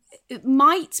it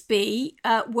might be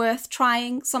worth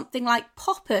trying something like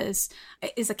poppers.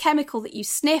 It is a chemical that you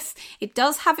sniff. It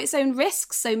does have its own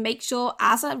risks, so make sure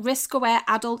as a risk-aware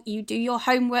adult you do your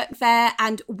homework there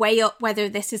and weigh up whether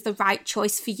this is the right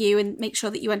choice for you and make sure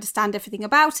that you understand everything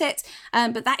about it.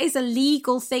 But that is a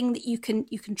legal thing that you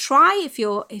can try if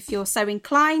you're so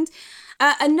inclined.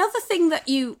 Another thing that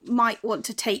you might want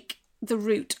to take the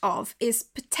route of is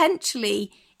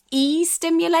potentially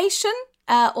e-stimulation.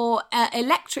 Or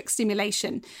electric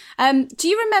stimulation. Do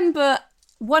you remember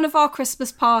one of our Christmas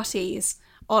parties,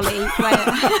 Ollie?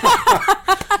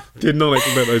 Did not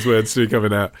expect those words to be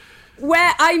coming out.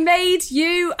 Where I made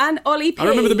you and Ollie P. I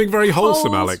remember them being very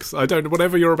wholesome, Alex.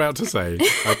 Whatever you're about to say,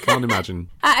 I can't imagine.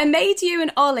 I made you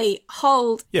and Ollie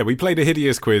hold. Yeah, we played a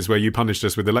hideous quiz where you punished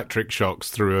us with electric shocks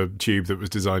through a tube that was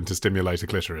designed to stimulate a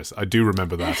clitoris. I do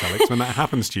remember that, Alex. When that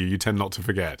happens to you, you tend not to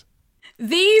forget.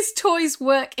 These toys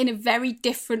work in a very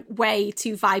different way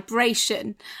to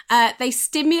vibration. They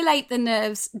stimulate the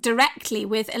nerves directly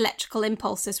with electrical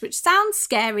impulses, which sounds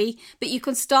scary, but you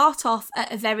can start off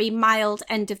at a very mild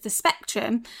end of the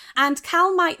spectrum. And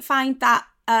Cal might find that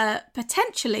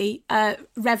potentially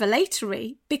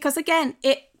revelatory because, again,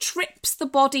 it trips the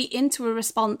body into a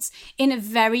response in a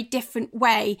very different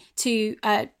way to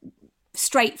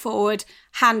straightforward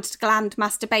hand gland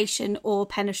masturbation or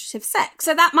penetrative sex.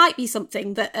 So that might be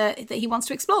something that he wants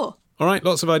to explore. All right,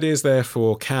 lots of ideas there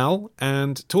for Cal.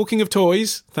 And talking of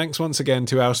toys, thanks once again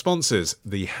to our sponsors,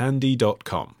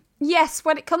 thehandy.com. Yes,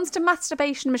 when it comes to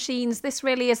masturbation machines, this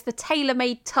really is the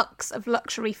tailor-made tux of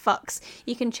luxury fucks.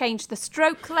 You can change the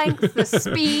stroke length, the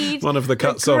speed. One of the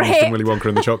cut songs from Willy Wonka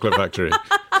and the Chocolate Factory.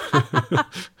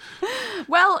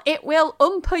 Well, it will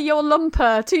umper your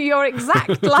lumper to your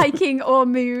exact liking or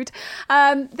mood.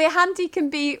 The Handy can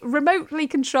be remotely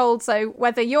controlled, so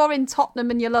whether you're in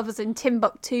Tottenham and your lover's in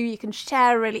Timbuktu, you can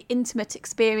share a really intimate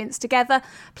experience together.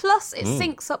 Plus, it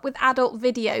syncs up with adult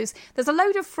videos. There's a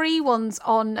load of free ones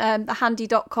on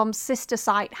thehandy.com sister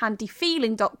site,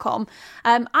 handyfeeling.com.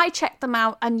 I checked them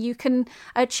out, and you can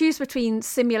choose between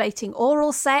simulating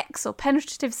oral sex or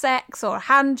penetrative sex or a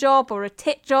hand job or a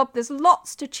tit job. There's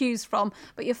lots to choose from,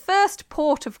 but your first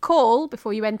port of call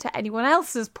before you enter anyone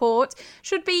else's port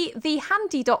should be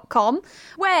thehandy.com,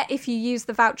 where if you use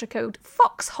the voucher code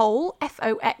FOXHOLE,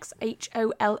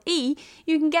 FOXHOLE,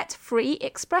 you can get free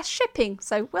express shipping.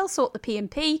 So we'll sort the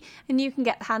P&P and you can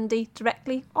get the Handy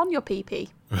directly on your PP.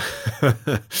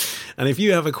 And if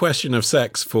you have a question of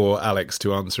sex for Alex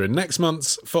to answer in next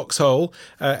month's Foxhole,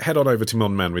 head on over to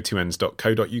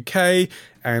modernmanwith2ns.co.uk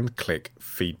and click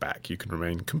feedback. You can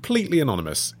remain completely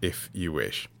anonymous if you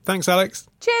wish. Thanks, Alex.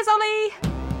 Cheers, Ollie.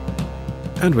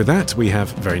 And with that, we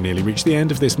have very nearly reached the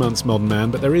end of this month's Modern Man,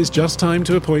 but there is just time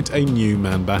to appoint a new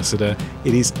Manbassador.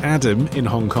 It is Adam in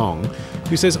Hong Kong,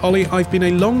 who says, Ollie, I've been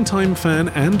a long-time fan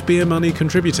and Beer Money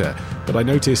contributor, but I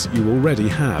notice you already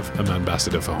have a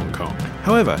Manbassador for Hong Kong.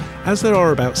 However, as there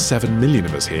are about 7 million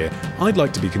of us here, I'd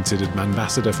like to be considered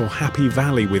Manbassador for Happy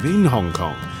Valley within Hong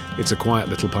Kong. It's a quiet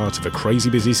little part of a crazy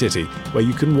busy city where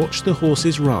you can watch the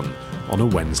horses run on a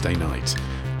Wednesday night.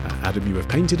 Adam, you have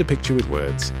painted a picture with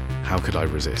words. How could I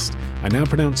resist? I now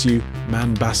pronounce you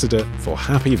Manbassador for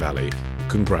Happy Valley.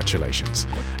 Congratulations.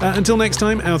 Until next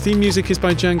time, our theme music is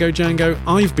by Django Django.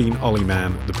 I've been Ollie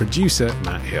Mann, the producer,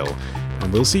 Matt Hill.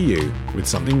 And we'll see you with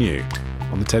something new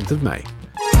on the 10th of May.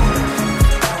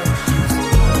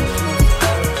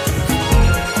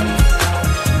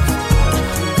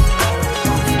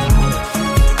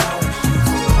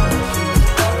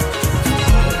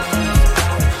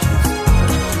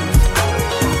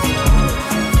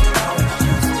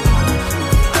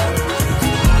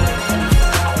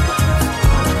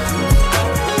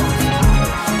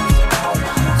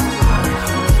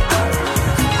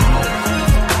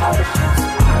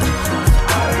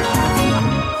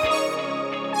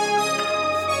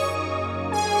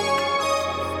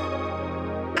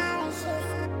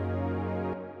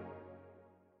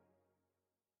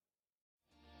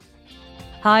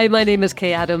 Hi, my name is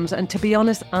Kay Adams, and to be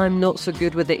honest, I'm not so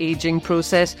good with the ageing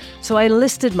process, so I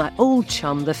enlisted my old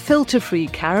chum, the filter-free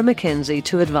Cara McKenzie,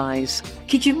 to advise.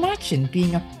 Could you imagine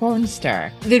being a porn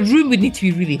star? The room would need to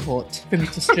be really hot for me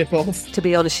to strip off. To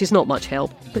be honest, she's not much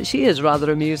help, but she is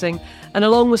rather amusing. And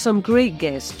along with some great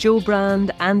guests, Joe Brand,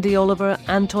 Andy Oliver,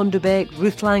 Anton Dubek,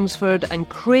 Ruth Langsford and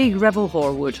Craig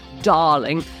Revel-Horwood,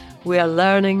 darling, we are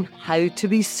learning how to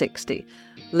be 60.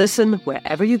 Listen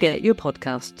wherever you get your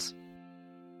podcasts.